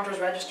sets, counters,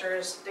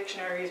 registers,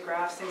 dictionaries,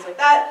 graphs, things like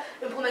that,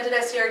 implemented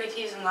as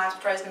CRDTs, and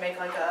LASP tries to make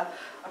like a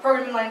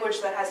programming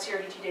language that has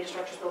CRDT data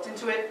structures built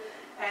into it.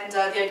 And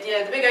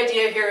the big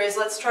idea here is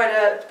let's try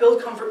to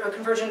build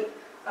convergent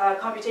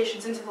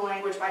computations into the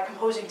language by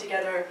composing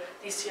together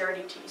these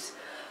CRDTs.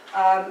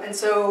 And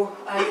so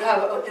you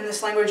have in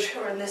this language,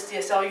 or in this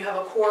DSL, you have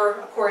a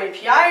core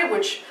API,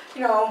 which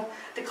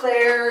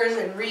declares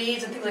and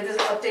reads and things like this,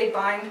 update,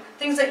 bind,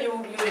 things that you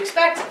would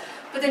expect.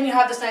 But then you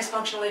have this nice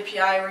functional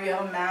API where you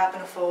have a map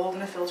and a fold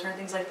and a filter and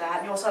things like that.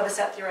 And you also have a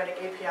set theoretic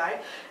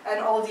API, and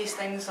all of these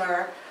things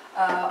are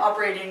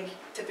operating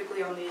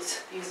typically on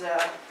these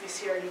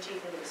CRDT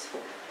things.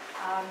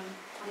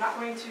 I'm not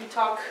going to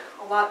talk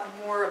a lot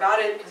more about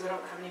it because I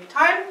don't have any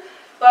time.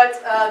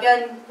 But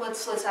again,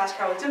 let's ask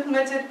how it's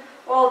implemented.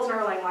 Well, it's an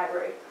Erlang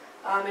library,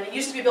 and it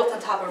used to be built on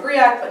top of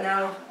React, but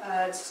now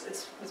it's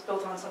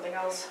built on something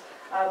else.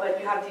 But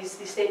you have these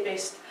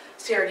state-based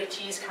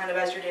CRDTs kind of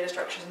as your data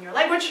structures in your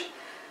language.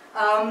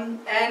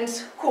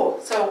 And cool.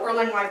 So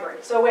Erlang library.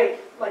 So wait,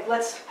 like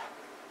let's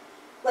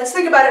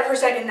think about it for a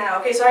second now.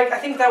 Okay, so I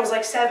think that was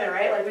like 7,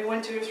 right? Like we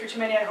went through too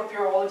many. I hope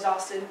you're all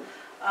exhausted.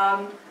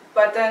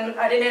 But then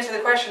I didn't answer the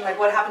question, like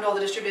what happened to all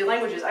the distributed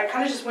languages? I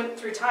kind of just went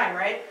through time,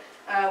 right?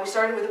 We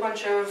started with a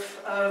bunch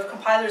of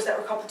compilers that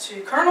were coupled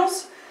to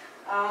kernels,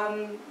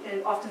 and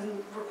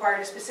often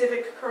required a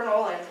specific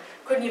kernel and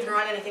couldn't even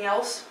run anything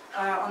else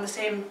on the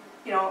same,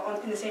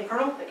 in the same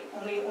kernel. Like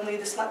only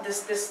this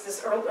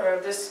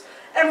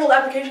Emerald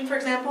application, for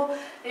example.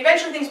 And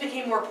eventually things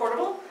became more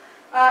portable,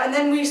 and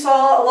then we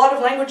saw a lot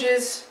of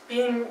languages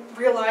being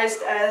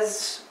realized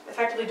as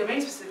effectively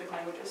domain-specific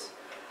languages.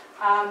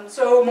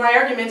 So my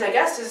argument, I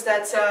guess, is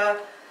that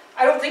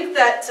I don't think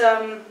that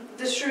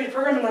distributed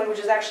programming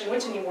languages actually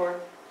went anymore.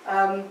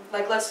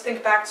 Like let's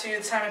think back to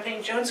the Simon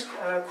Payne-Jones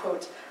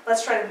quote.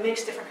 Let's try to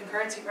mix different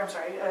concurrency. Let's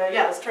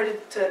try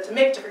to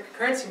make different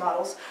concurrency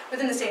models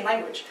within the same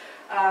language.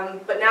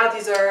 But now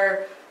these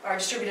are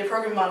distributed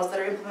programming models that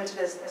are implemented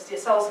as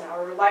DSLs now,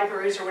 or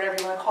libraries, or whatever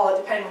you want to call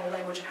it, depending on the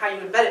language and how you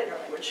embed it in your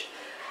language.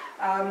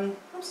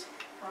 Oops,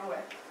 wrong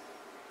way.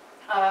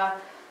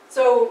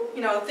 So,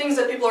 things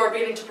that people are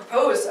beginning to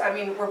propose, I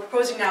mean, we're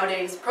proposing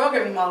nowadays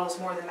programming models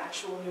more than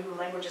actual new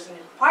languages and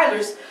new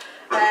compilers,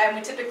 and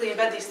we typically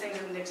embed these things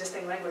in an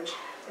existing language.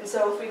 And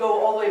so if we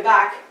go all the way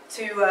back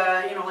to,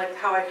 like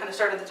how I kind of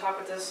started the talk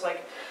with this,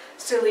 like,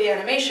 silly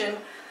animation,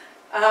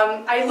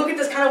 I look at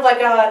this kind of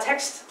like a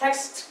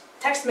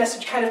text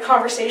message kind of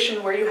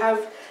conversation where you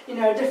have, you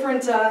know,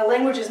 different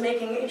languages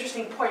making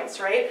interesting points,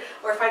 right?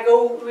 Or if I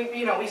go,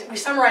 we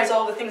summarize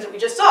all the things that we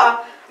just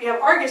saw. We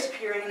have Argus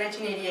appearing in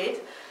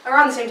 1988,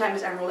 around the same time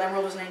as Emerald.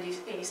 Emerald was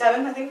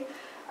 1987, I think.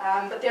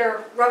 But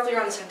they're roughly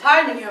around the same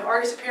time, and you have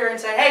Argus appear and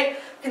say, hey,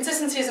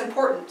 consistency is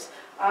important.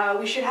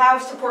 We should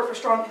have support for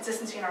strong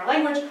consistency in our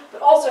language,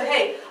 but also,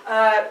 hey,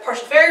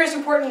 partial failure is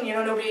important, you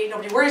know,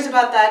 nobody worries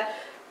about that.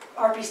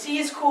 RPC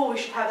is cool, we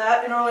should have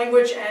that in our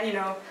language, and, you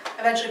know,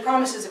 eventually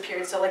promises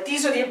appeared. So, like,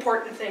 these are the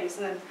important things,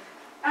 and then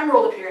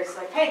Emerald appears. It's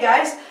like, hey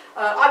guys,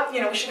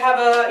 you know, we should have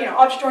a, you know,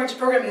 object-oriented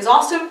programming is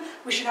awesome.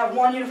 We should have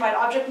one unified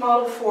object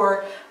model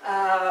for,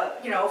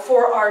 you know,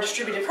 for our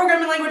distributed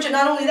programming language, and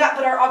not only that,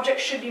 but our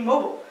objects should be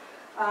mobile.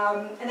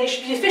 And they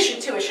should be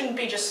efficient too. It shouldn't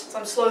be just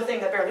some slow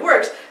thing that barely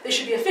works. They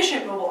should be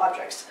efficient mobile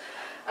objects.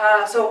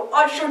 So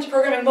object-oriented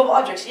programming, mobile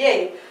objects,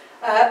 yay.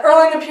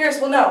 Erlang appears,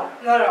 well no,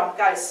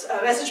 guys.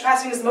 Message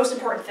passing is the most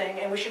important thing,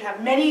 and we should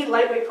have many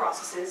lightweight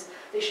processes.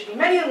 They should be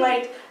many and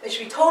light. They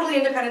should be totally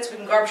independent so we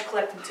can garbage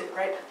collect them too,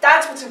 right?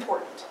 That's what's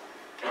important.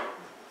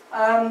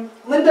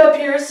 Linda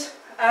appears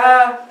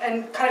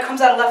and kind of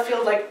comes out of left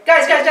field like,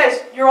 guys,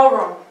 you're all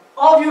wrong.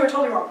 All of you are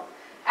totally wrong.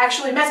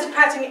 Actually, message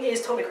passing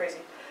is totally crazy.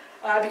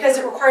 Because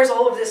it requires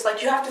all of this,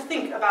 like you have to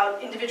think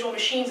about individual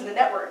machines in the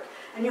network,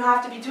 and you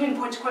have to be doing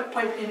point-to-point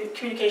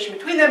communication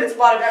between them. It's a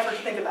lot of effort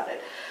to think about it.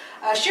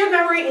 Shared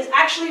memory is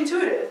actually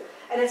intuitive,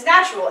 and it's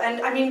natural,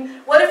 and I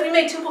mean, what if we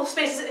made tuple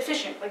spaces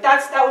efficient? Like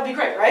that would be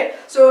great, right?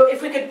 So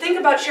if we could think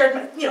about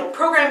shared, you know,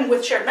 programming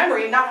with shared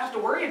memory and not have to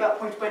worry about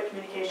point-to-point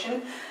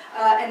communication,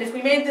 and if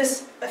we made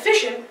this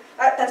efficient,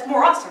 that's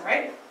more awesome,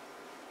 right?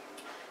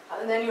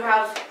 And then you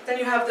have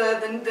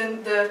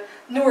the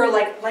newer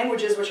like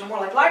languages, which are more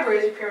like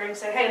libraries, appearing and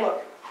say, hey,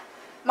 look,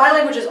 my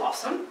language is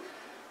awesome.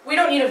 We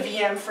don't need a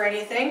VM for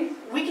anything.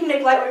 We can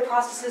make lightweight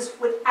processes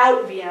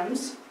without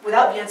VMs,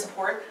 without VM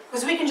support,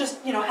 because we can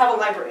just, you know, have a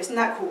library. Isn't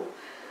that cool?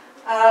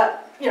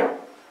 You know,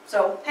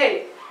 so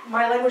hey,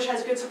 my language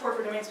has good support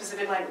for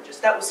domain-specific languages.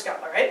 That was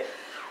Scala, right?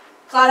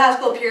 Cloud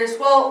Haskell appears.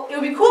 Well, it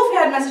would be cool if we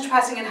had message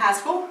passing in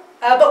Haskell,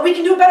 but we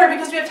can do it better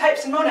because we have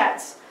types and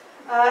monads.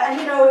 And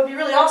you know, it would be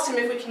really awesome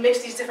if we can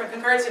mix these different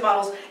concurrency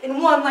models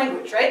in one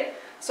language, right?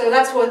 So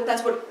that's what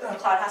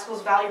Cloud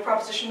Haskell's value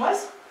proposition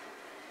was.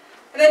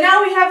 And then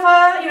now we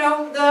have, you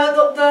know,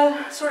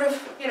 the sort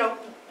of, you know,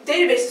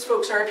 databases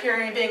folks are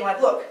appearing and being like,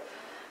 look,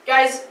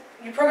 guys,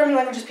 you programming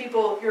languages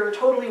people, you're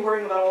totally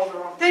worrying about all the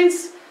wrong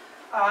things.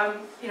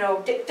 You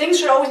know, things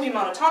should always be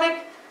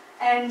monotonic,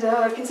 and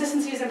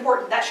consistency is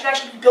important. That should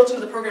actually be built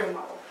into the programming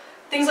model.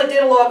 Things like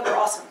data log are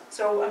awesome.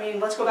 So, I mean,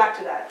 let's go back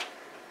to that.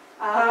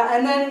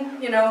 And then,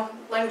 you know,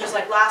 languages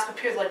like LASP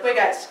appear like, wait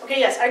guys, okay,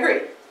 yes, I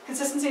agree.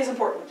 Consistency is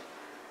important.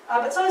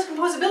 But so is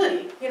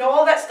composability. You know,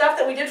 all that stuff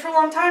that we did for a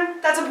long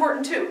time, that's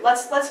important too.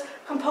 Let's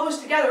compose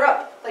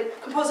together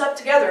compose up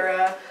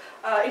together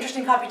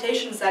interesting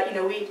computations that, you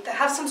know, that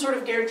have some sort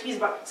of guarantees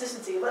about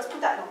consistency. Let's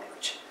put that in a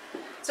language.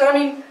 So, I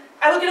mean,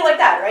 I look at it like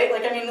that, right?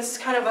 Like, I mean, this is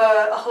kind of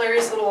a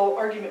hilarious little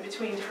argument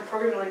between different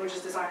programming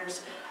languages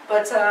designers.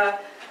 But,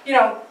 you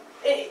know,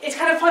 it's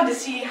kind of fun to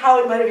see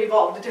how it might have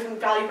evolved, the different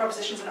value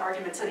propositions and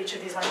arguments that each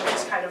of these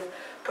languages kind of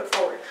put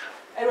forward.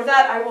 And with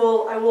that, I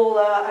will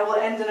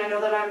end, and I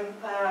know that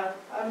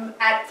I'm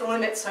at the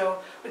limit, so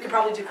we could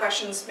probably do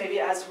questions maybe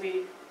as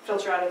we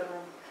filter out of the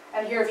room.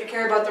 And here, if you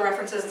care about the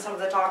references and some of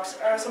the talks,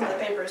 or some of the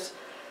papers,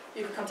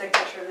 you can come take a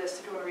picture of this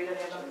if you want to read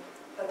any of them.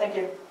 But thank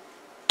you.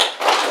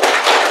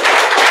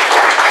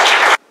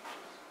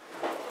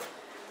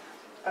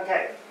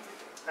 Okay,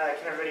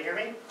 can everybody hear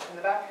me in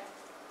the back?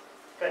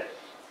 Good.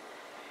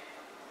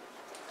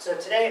 So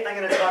today I'm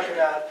going to talk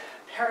about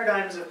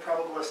paradigms of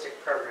probabilistic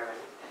programming.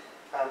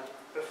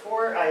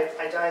 Before I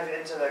dive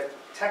into the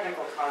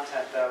technical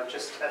content, though,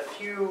 just a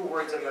few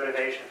words of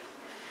motivation.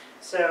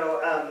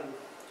 So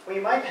we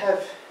might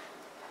have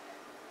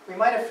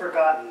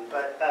forgotten,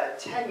 but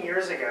 10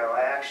 years ago,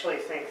 I actually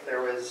think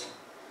there was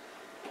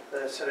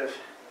the sort of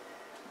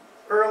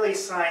early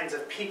signs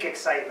of peak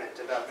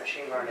excitement about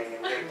machine learning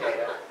and big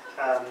data.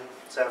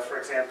 So, for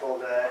example,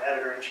 the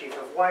editor-in-chief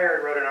of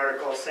Wired wrote an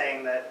article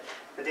saying that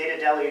the data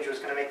deluge was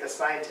going to make the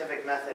scientific method